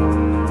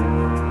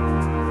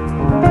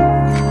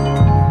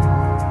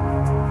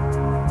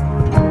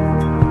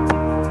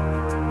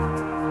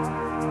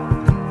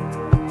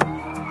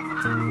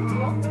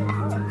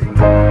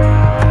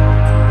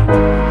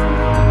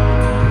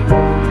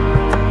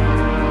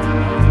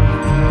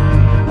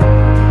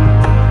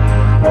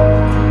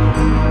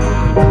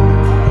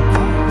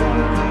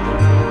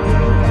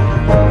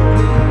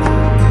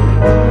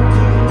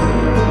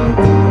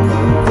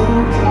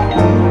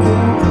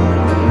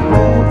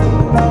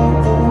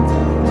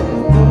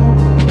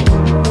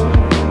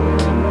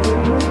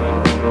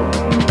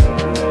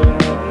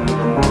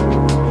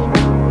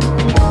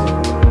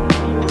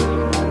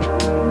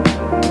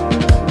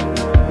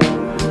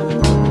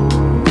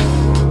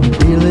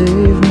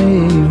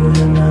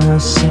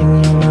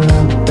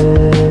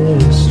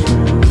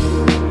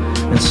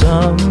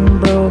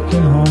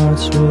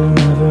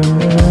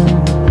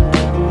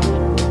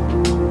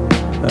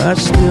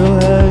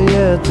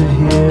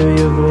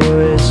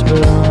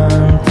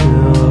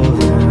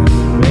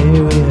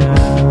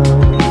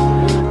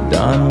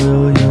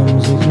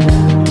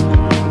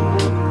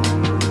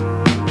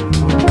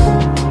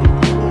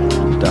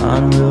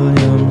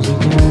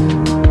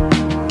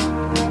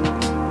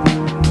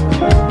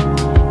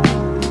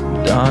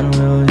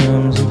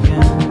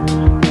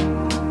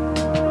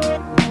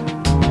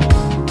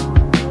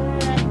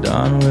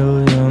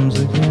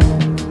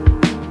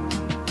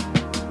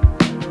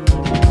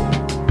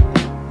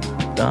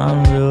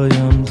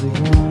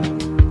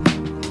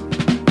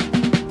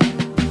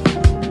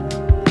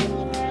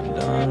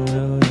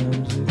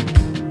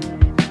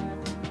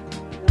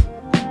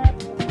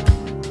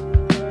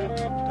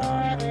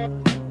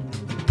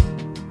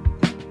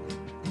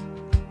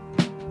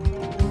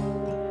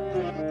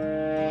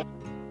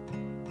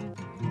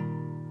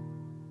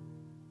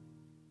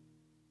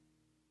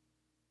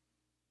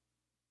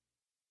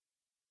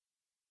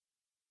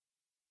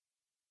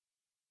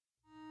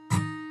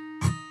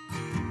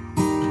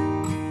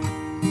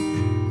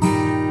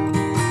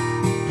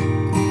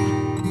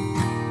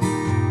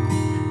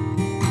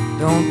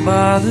 Don't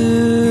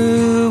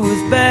bother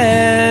with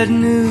bad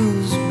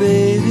news,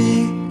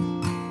 baby.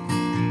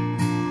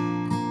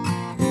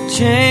 It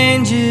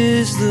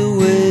changes the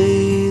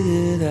way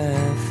that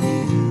I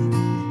feel.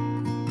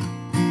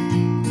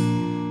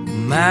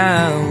 My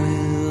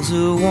wheels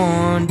are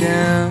worn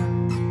down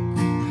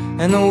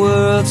and the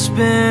world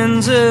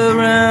spins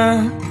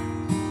around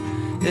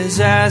as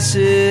I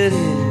sit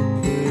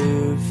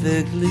here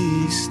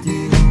perfectly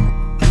still,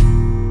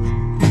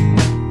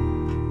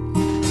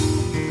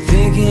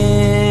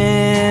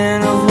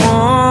 thinking of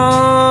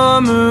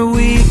warmer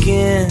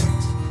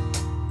weekends,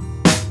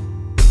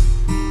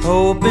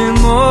 hoping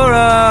more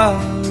are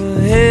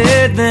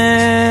ahead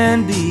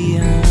than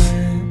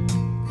behind.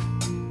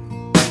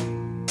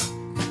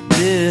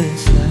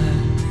 This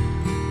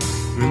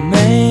life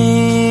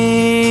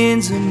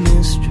remains a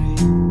mystery,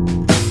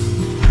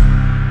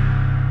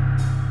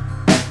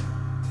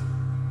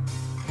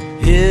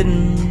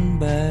 hidden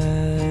by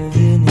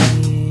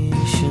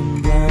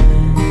Venetian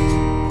blinds.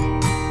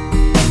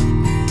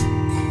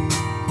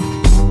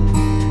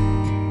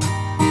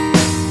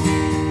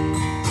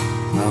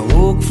 I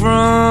woke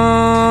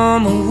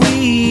from a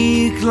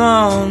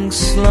week-long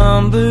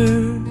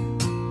slumber,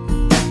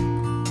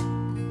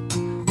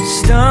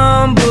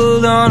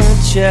 stumbled on a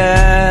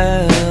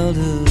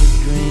childhood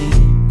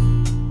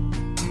dream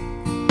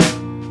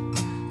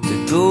to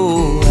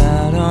go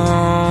out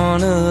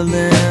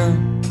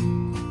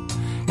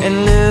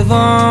and live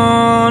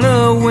on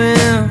a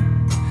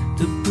whim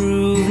to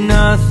prove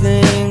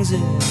nothing's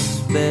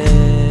as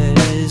bad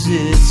as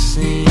it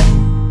seems.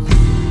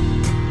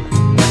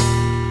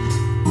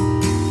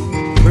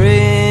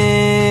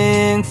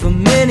 Praying for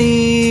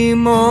many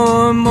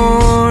more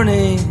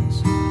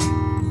mornings,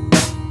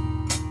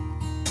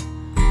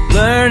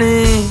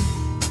 learning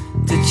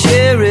to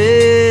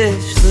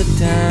cherish the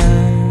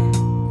time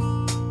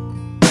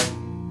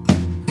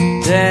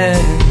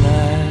that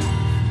life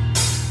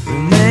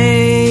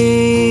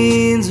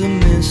remains a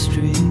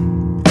mystery,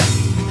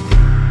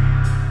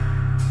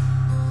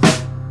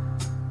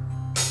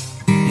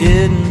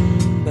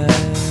 hidden by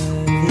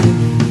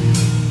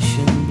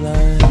Venetian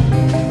blind.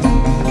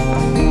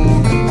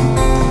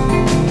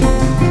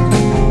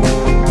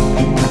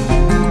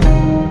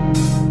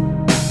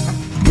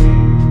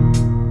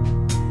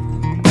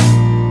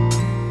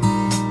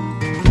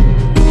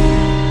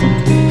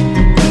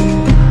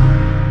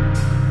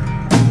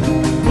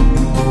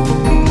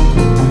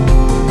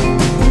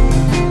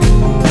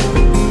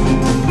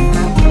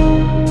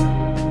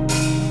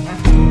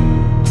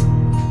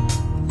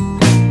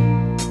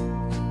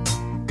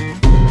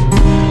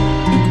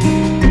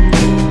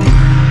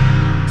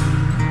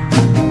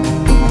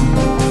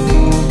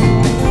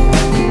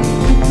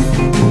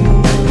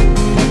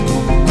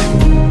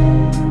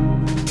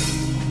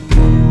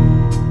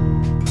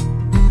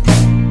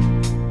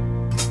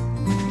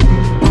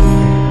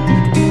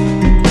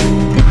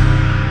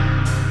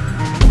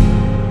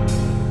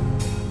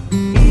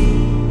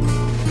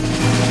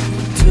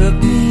 Took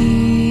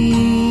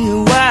me a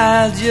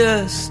while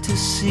just to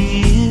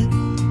see it,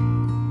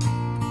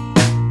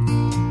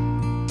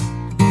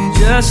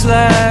 just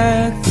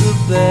like the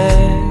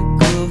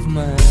back of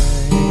my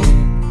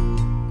hand.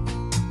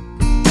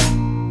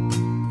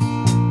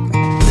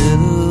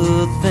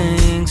 Little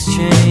things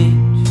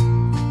change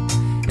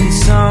and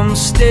some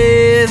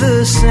stay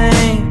the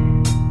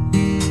same,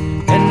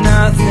 and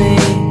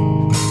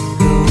nothing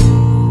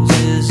goes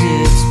as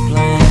it's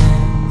planned.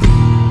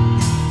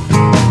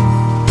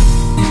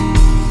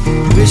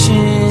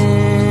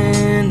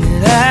 Wishing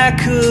that I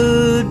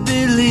could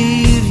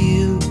believe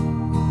you,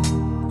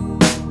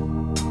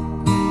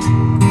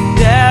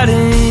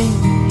 doubting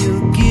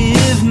you'll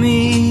give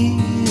me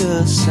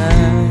a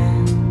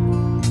sign.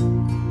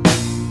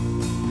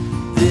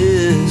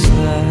 This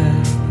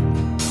life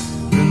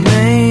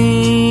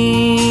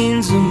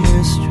remains a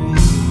mystery,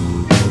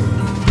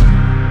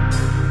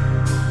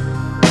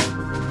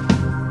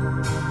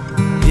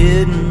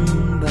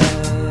 hidden by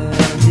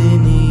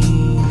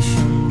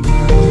Venetian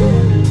blind.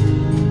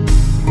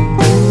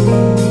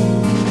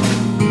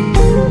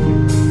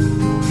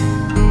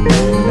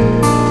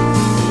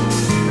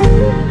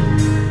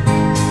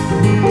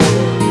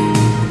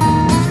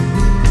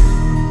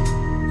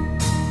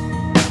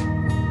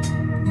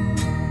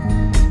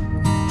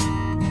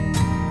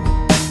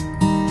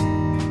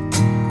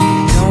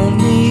 Don't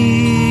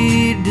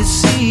need to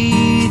see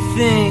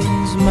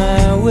things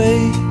my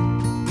way.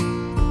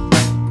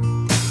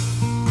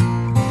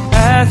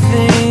 I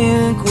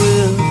think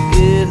we'll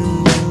get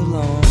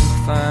along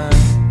fine.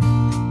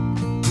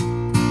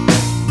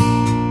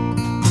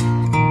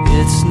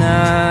 It's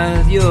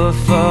not your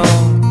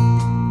fault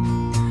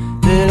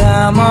that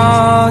I'm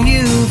all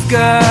you've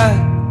got,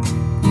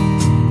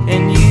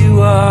 and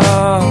you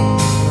are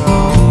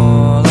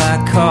all I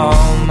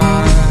call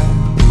mine.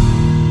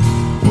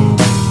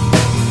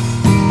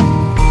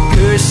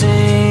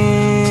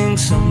 Cursing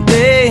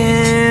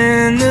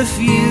someday in the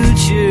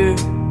future,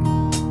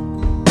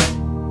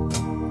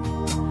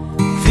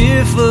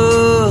 fearful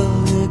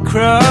of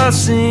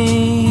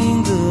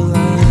crossing the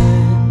line.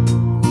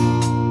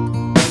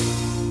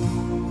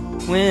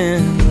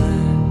 When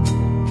life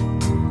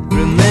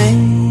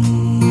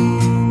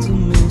remains a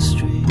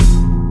mystery,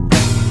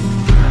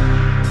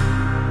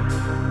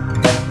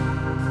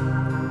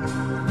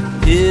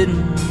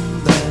 hidden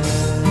by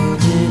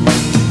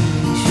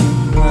Venetian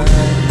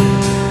blind,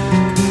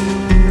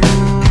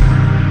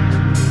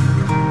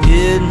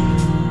 hidden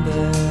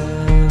by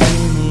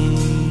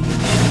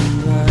Venetian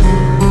blind.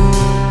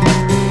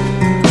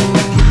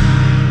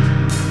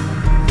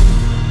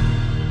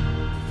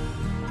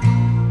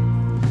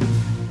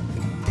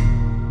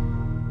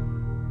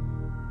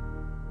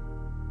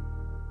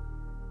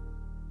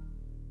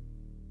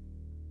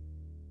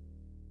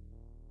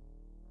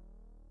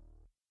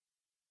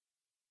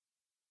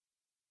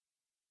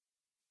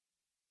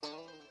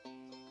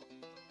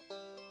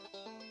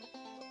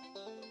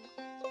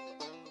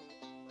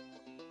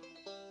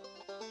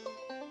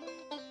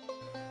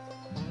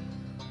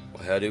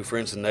 How do,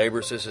 friends and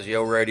neighbors? This is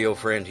your radio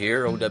friend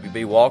here,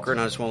 OWB Walker, and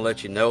I just want to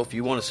let you know, if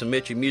you want to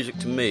submit your music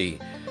to me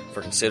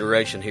for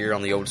consideration here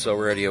on the Old Soul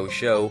Radio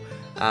Show,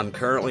 I'm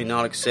currently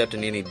not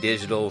accepting any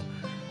digital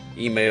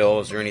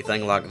emails or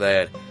anything like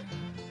that.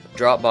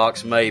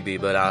 Dropbox maybe,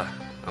 but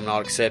I'm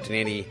not accepting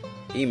any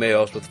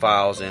emails with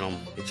files in them.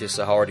 It's just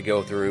so hard to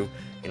go through,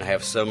 and I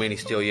have so many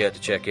still yet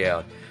to check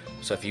out.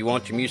 So if you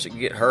want your music to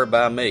get heard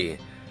by me,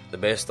 the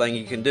best thing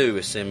you can do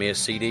is send me a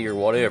CD or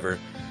whatever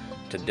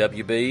to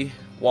WB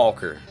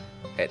Walker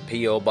at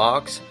P.O.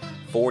 Box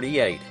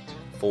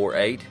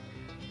 4848,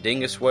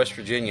 Dingus, West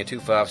Virginia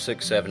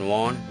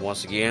 25671.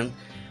 Once again,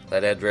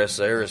 that address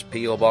there is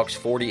P.O. Box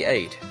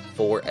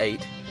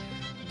 4848,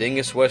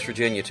 Dingus, West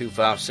Virginia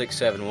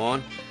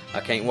 25671. I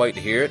can't wait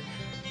to hear it.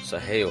 So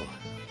hell,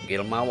 get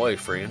on my way,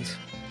 friends.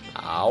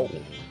 Ow.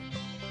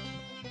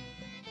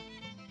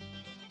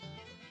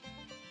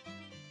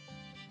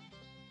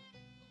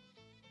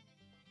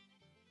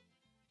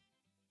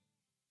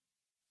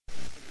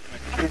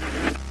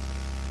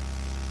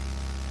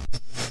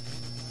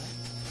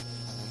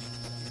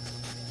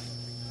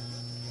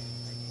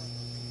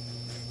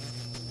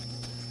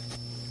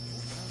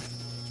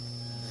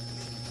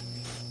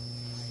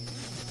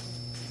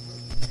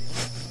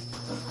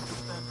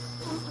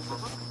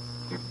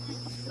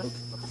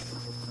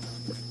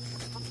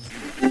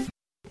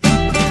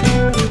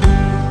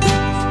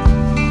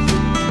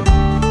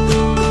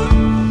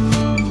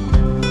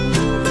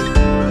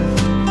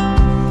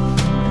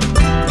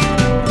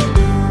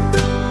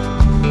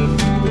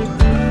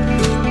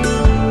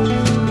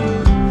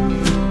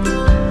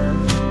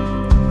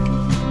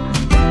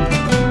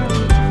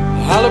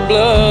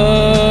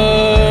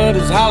 Blood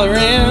is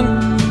hollering.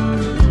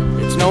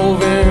 It's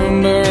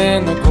November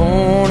and the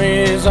corn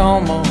is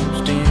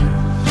almost in.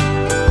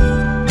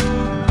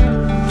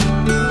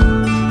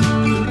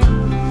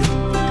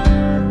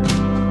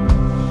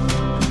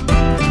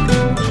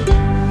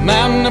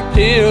 Mountain of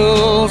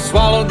pills,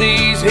 swallow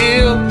these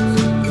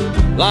hills.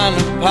 Line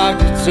the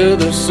pockets of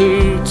the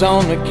suits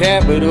on the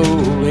Capitol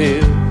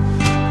Hill.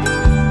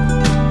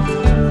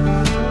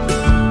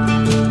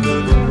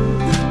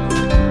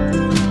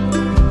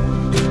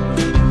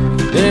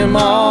 Them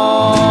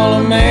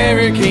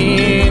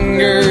all-American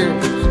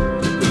girls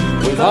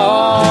with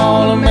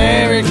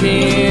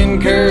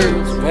all-American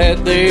curls have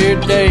had their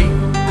day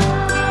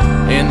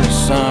in the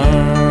sun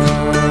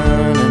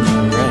and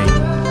the rain.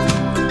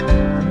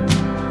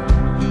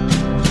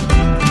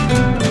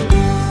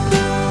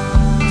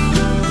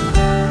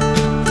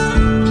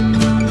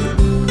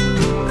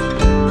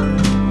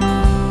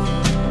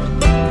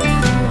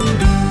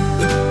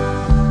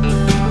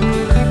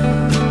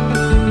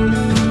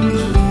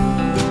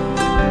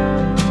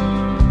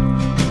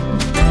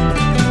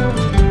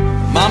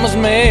 Mama's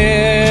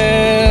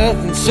meth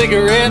and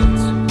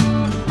cigarettes,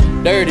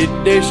 dirty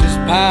dishes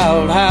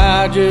piled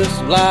high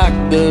just like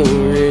the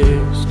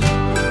rest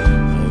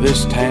of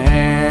this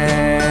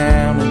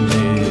town and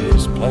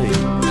this place.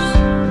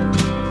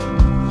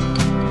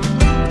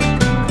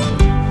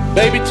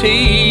 Baby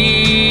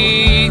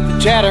teeth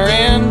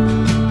chattering,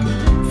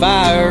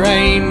 fire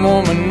ain't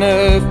warm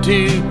enough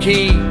to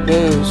keep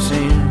us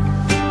in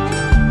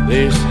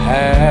this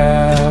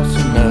house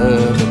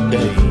another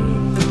day.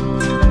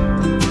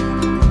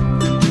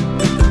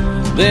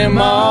 Them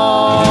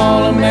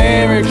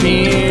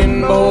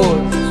all-American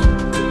boys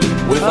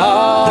with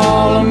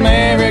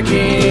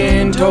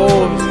all-American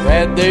toys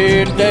had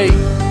their day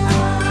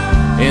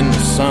in the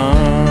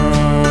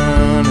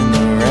sun and the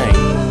rain.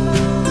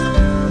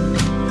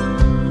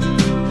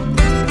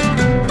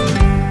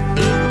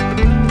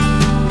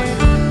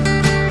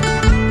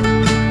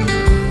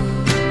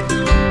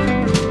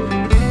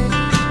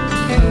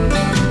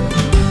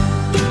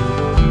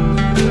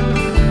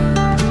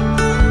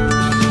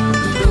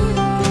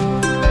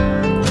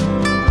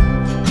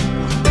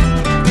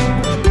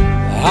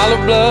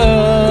 Holler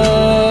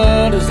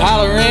blood is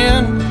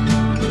hollering.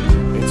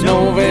 It's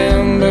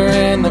November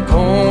and the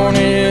corn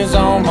is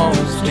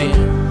almost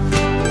in.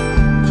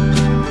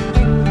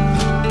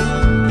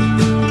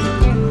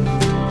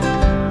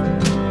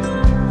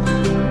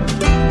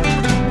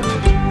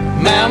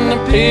 Mountain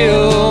of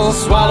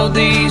pills, swallow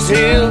these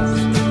hills.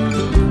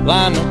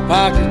 Line the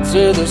pockets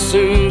of the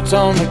suits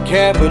on the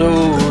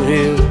Capitol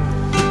Hill.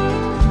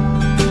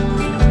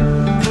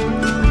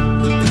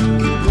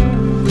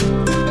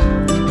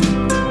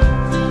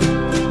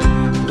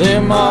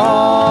 Them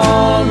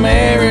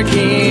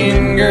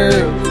all-American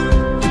girls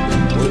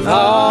with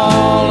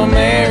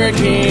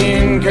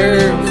all-American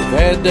curls have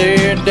had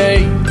their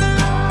day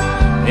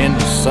in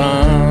the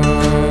sun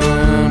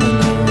and the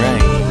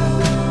rain.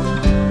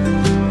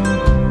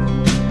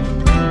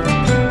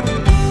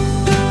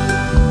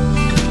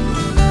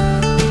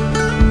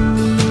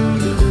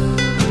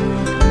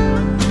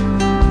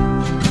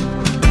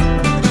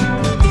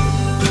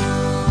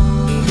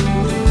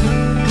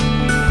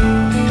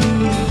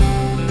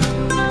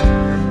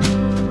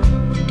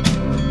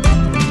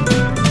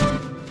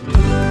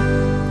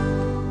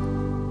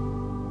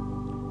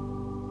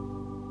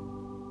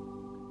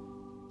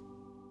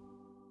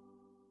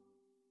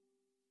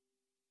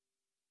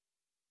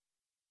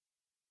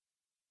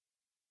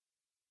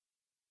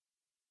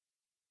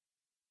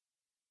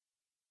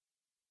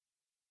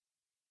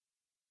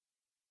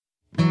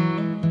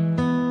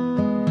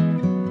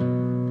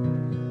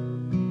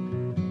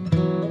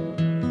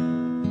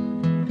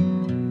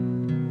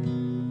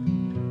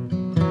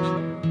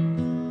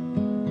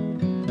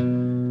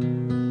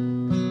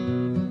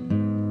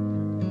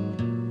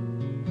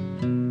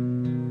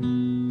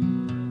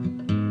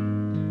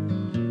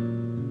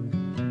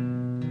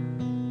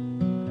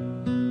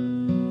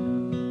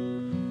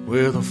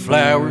 Well, the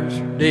flowers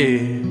are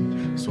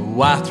dead, so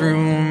I threw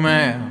them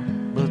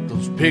out, but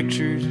those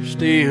pictures are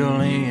still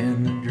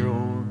in the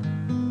drawer.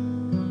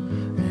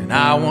 And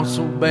I want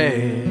so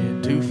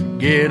bad to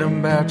forget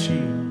about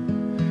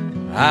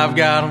you, I've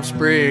got them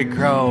spread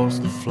across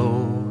the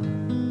floor.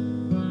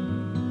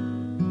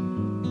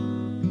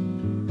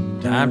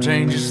 Time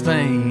changes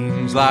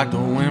things like the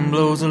wind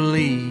blows the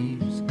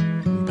leaves,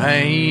 and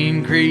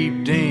pain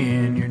creeped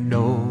in your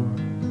door.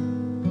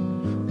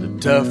 The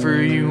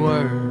tougher you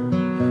were,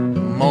 the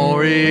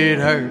more it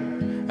hurt.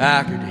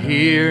 I could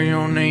hear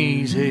your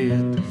knees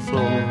hit the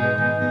floor.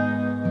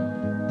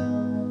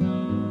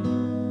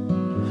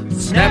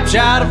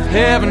 Snapshot of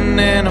heaven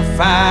in a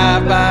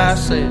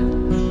 5x7,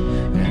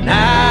 and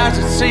eyes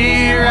that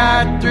see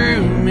right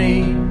through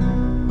me.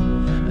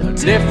 A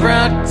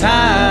different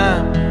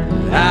time,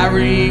 but I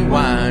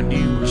rewind.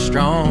 You were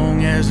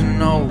strong as an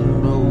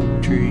old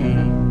oak tree,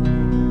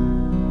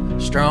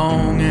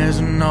 strong as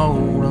an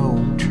old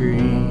oak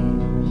tree.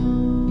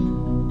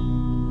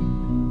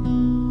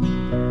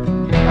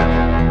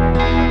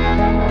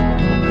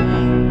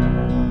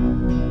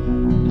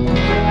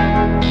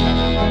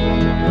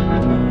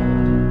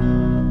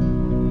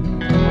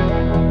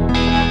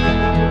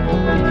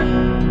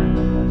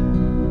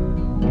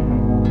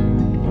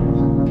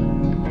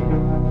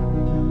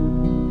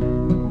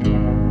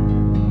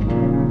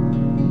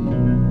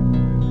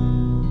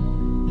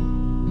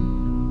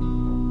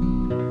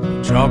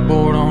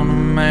 Chalkboard on the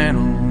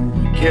mantle,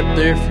 we kept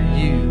there for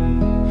you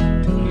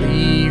to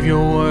leave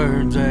your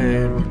words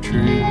that were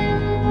true.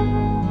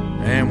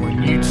 And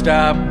when you'd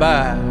stop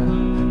by,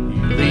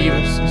 you'd leave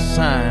us a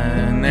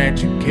sign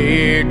that you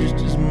cared just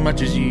as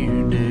much as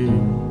you do.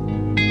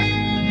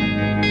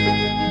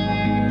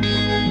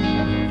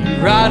 You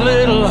write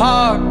little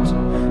hearts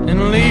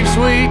and leave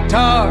sweet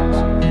tarts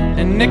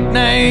and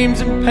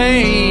nicknames in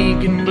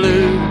pink and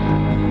blue,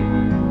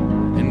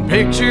 and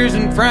pictures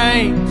and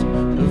frames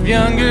of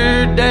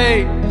younger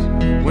days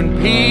when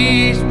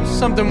peace was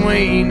something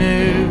we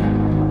knew.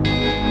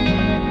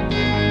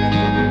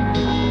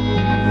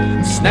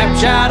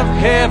 Snapshot of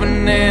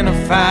heaven in a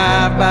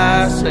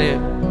 5x7,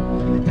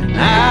 and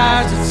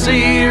eyes that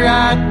see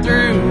right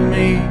through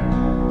me.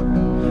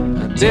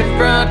 A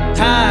different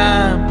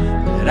time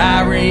that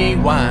I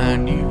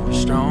rewind. You were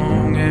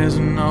strong as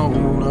an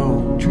old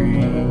oak tree.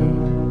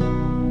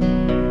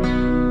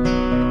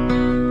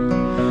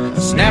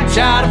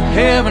 Snapshot of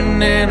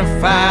heaven in a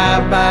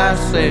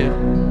 5x7,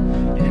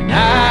 and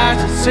eyes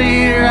that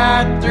see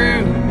right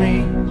through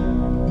me.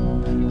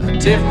 A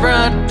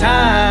different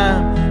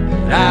time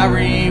that I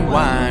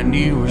rewind.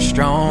 You were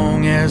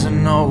strong as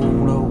an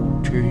old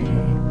oak tree,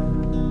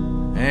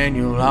 and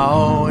you'll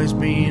always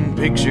be in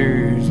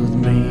pictures with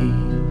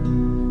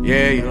me.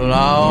 Yeah, you'll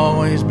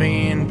always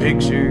be in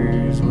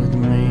pictures with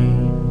me.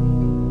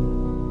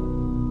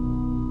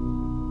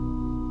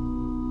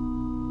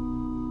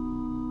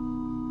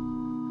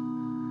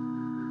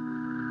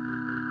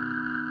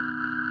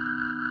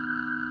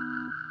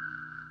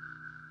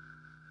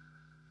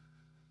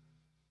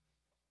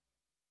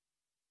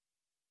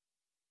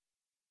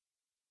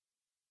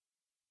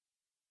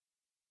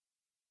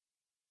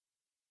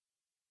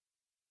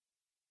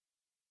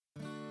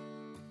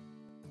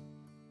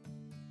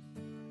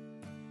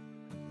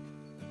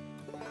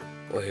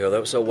 Well, that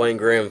was old Wayne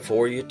Graham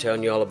for you,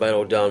 telling you all about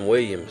old Don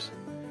Williams,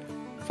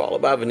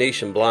 followed by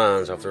Venetian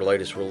Blinds off their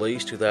latest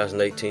release,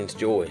 2018's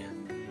Joy.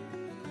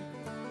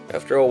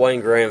 After old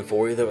Wayne Graham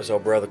for you, that was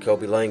old brother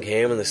Kobe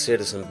Langham and the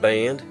Citizen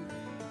Band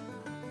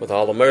with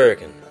All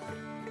American,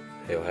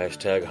 hell,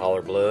 hashtag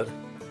Holler Blood,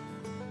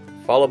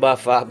 followed by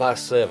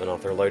 5x7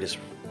 off their latest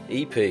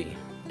EP,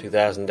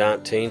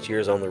 2019's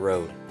Years on the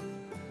Road.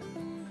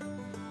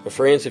 Well,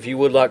 friends, if you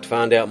would like to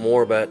find out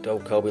more about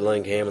old Kobe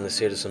Langham and the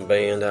Citizen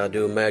Band, I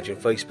do imagine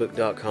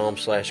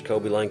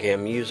Facebook.com/Kobe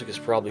Langham Music is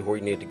probably where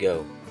you need to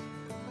go.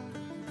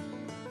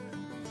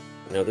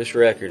 Now, this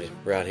record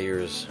right here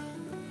is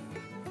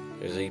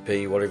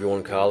EP, whatever you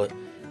want to call it.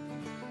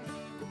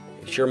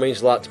 It sure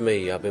means a lot to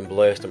me. I've been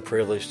blessed and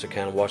privileged to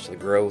kind of watch the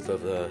growth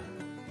of the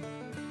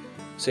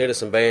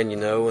Citizen Band, you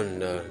know,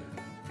 and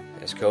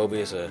as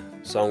Kobe is a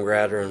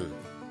songwriter, and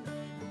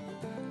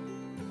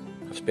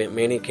I've spent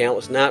many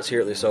countless nights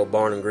here at this old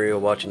Barn and Grill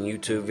watching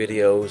YouTube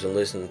videos and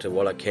listening to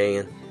what I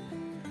can.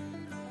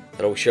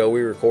 That old show we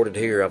recorded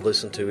here, I've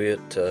listened to it,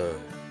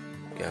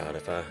 God,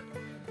 if I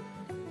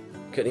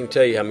couldn't even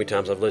tell you how many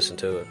times I've listened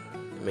to it.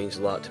 It means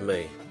a lot to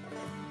me.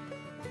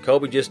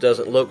 Kobe just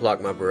doesn't look like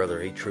my brother.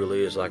 He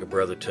truly is like a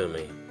brother to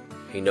me.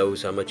 He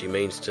knows how much he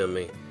means to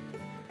me.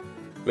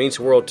 It means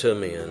the world to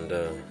me, and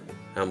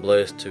I'm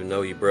blessed to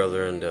know you,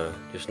 brother, and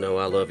just know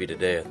I love you to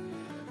death.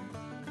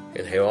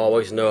 And he'll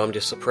always know I'm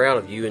just so proud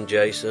of you and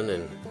Jason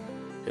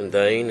and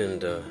Dane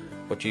and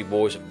what you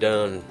boys have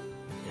done.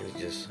 And it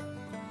just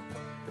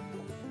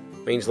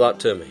means a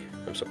lot to me.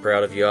 I'm so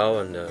proud of y'all,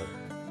 and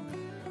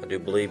I do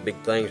believe big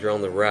things are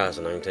on the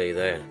horizon, I can tell you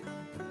that.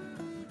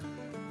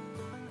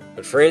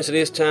 But friends, it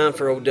is time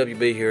for old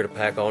WB here to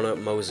pack on up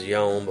and mosey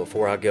on.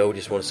 Before I go,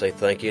 just want to say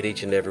thank you to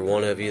each and every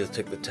one of you that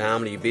took the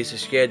time out of your busy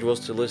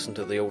schedules to listen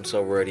to the Old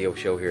Soul Radio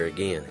Show here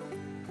again.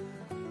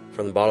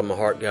 From the bottom of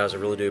my heart, guys, I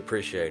really do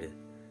appreciate it.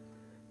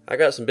 I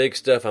got some big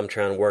stuff I'm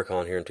trying to work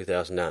on here in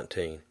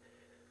 2019.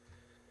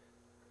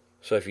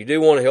 So if you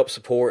do want to help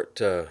support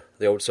the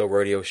Old Soul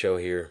Radio Show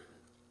here,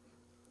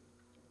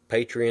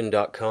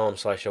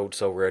 patreon.com/Old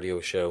Soul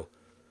Radio Show.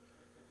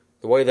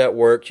 The way that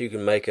works, you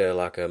can make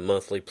a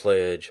monthly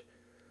pledge,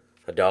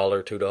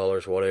 $1,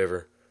 $2,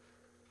 whatever.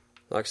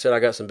 Like I said, I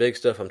got some big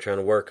stuff I'm trying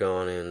to work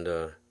on, and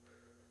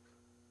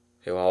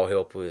all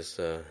help is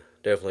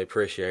definitely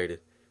appreciated.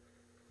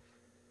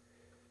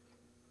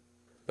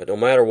 But no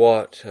matter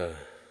what,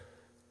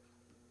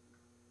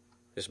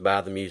 just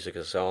buy the music.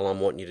 That's all I'm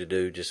wanting you to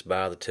do. Just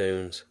buy the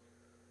tunes.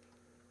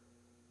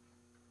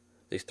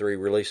 These 3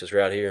 releases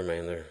right here,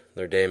 man,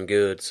 they're damn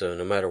good. So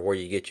no matter where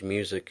you get your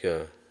music,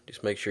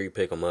 just make sure you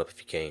pick them up if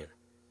you can.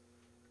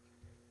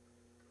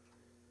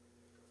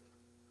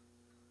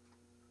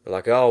 But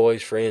like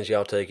always, friends,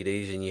 y'all take it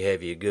easy and you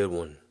have you a good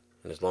one.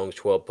 And as long as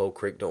 12 Pole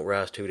Creek don't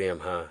rise too damn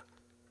high,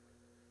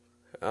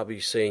 I'll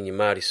be seeing you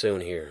mighty soon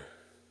here.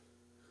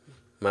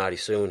 Mighty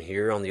soon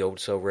here on the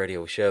Old Soul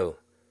Radio Show.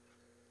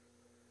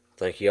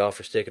 Thank you all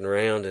for sticking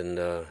around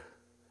and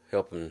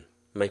helping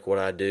make what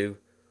I do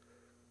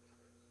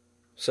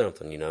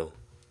something, because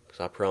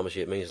I promise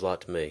you it means a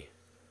lot to me.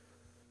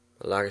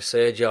 But like I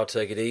said, y'all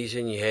take it easy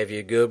and you have you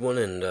a good one,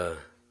 and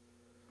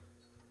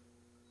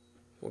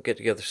we'll get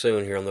together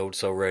soon here on the Old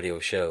Soul Radio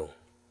Show.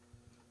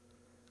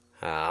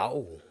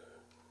 Ow.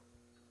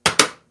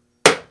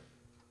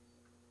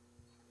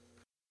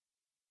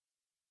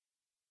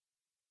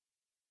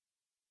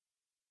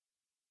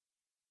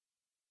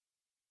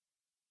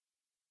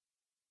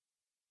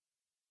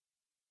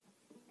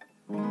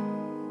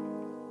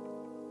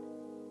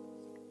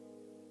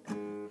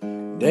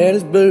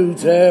 Daddy's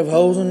boots have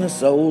holes in the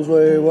soles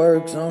where he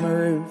works on the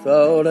roof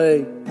all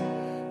day.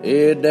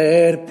 Yeah,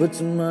 Daddy put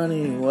some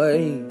money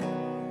away.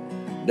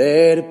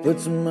 Daddy put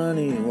some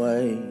money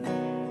away.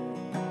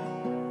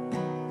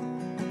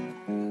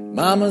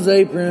 Mama's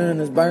apron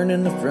is burned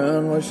in the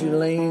front where she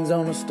leans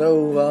on the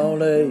stove all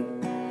day.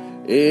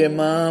 Yeah,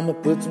 Mama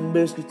put some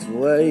biscuits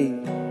away.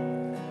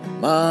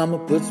 Mama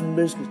put some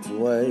biscuits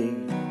away.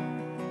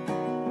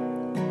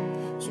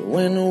 So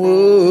when the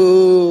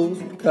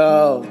wolves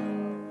call,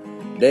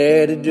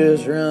 Daddy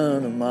just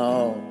run them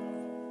off.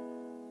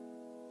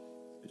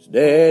 'Cause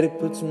Daddy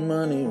put some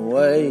money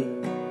away.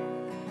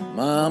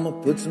 Mama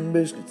put some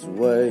biscuits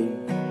away.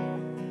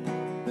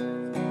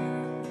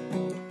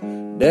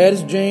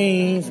 Daddy's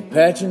jeans are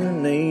patching the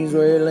knees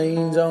where he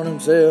leans on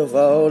himself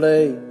all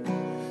day.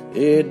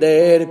 Yeah,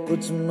 Daddy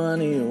put some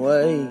money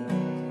away.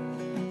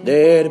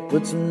 Daddy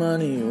put some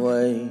money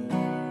away.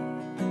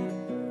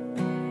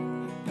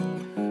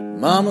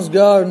 Mama's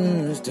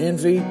garden is 10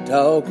 feet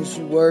tall 'cause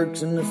she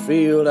works in the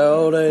field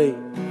all day.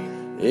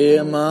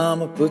 Yeah,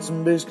 Mama put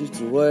some biscuits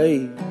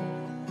away.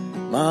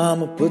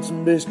 Mama put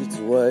some biscuits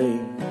away.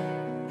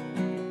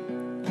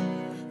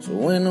 So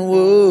when the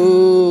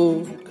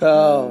wolves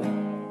call,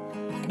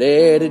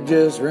 Daddy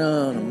just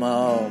run them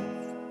off.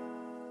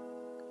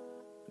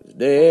 'Cause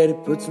Daddy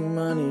put some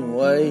money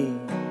away.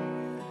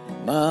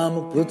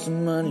 Mama put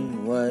some money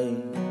away.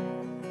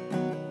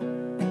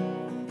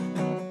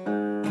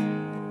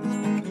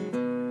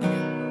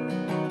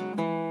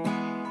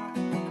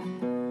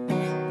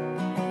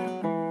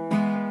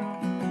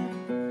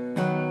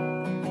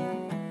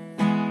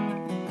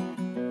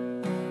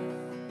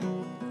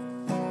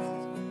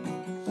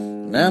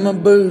 Now my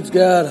boots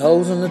got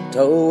holes in the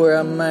toe where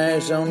I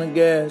mash on the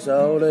gas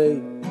all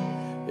day.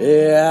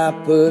 Yeah, I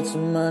put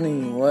some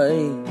money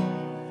away.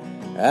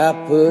 I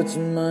put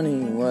some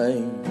money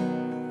away.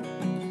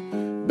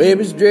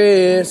 Baby's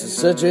dress is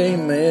such a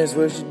mess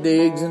where she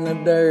digs in the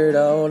dirt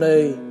all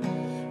day.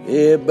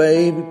 Yeah,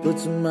 baby, put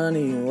some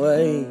money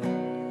away.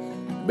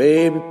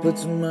 Baby, put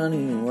some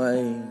money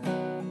away.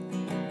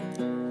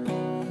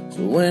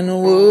 So when the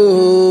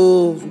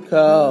wolves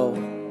call,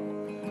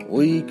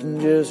 we can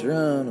just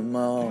run them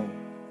off.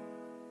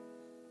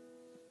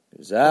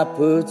 'Cause I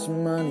put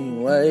some money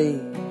away.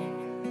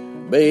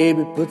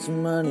 Baby, put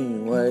some money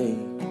away.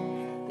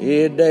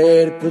 Yeah,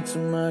 Daddy put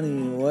some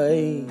money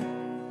away.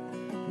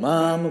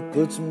 Mama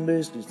put some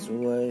biscuits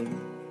away.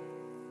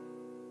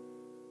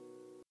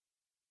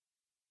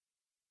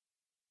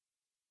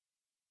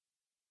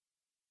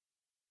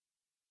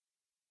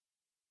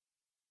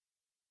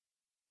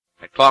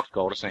 That clock's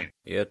called us, ain't it?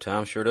 Yeah,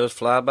 time sure does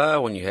fly by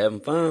when you're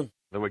having fun.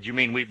 In other words, you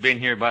mean we've been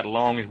here about as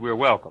long as we're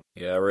welcome?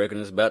 Yeah, I reckon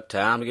it's about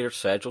time to get our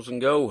satchels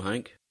and go,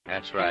 Hank.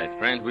 That's right.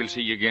 Friends, we'll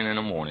see you again in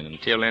the morning.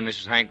 Until then,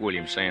 this is Hank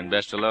Williams saying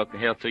best of luck and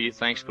health to you.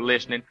 Thanks for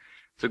listening.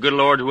 If the good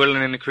Lord's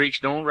willing and the creeks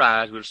don't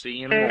rise, we'll see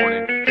you in the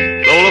morning.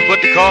 Lola,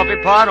 put the coffee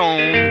pot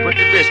on, put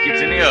the biscuits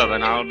in the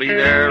oven. I'll be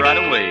there right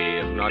away,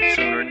 if not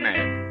soon.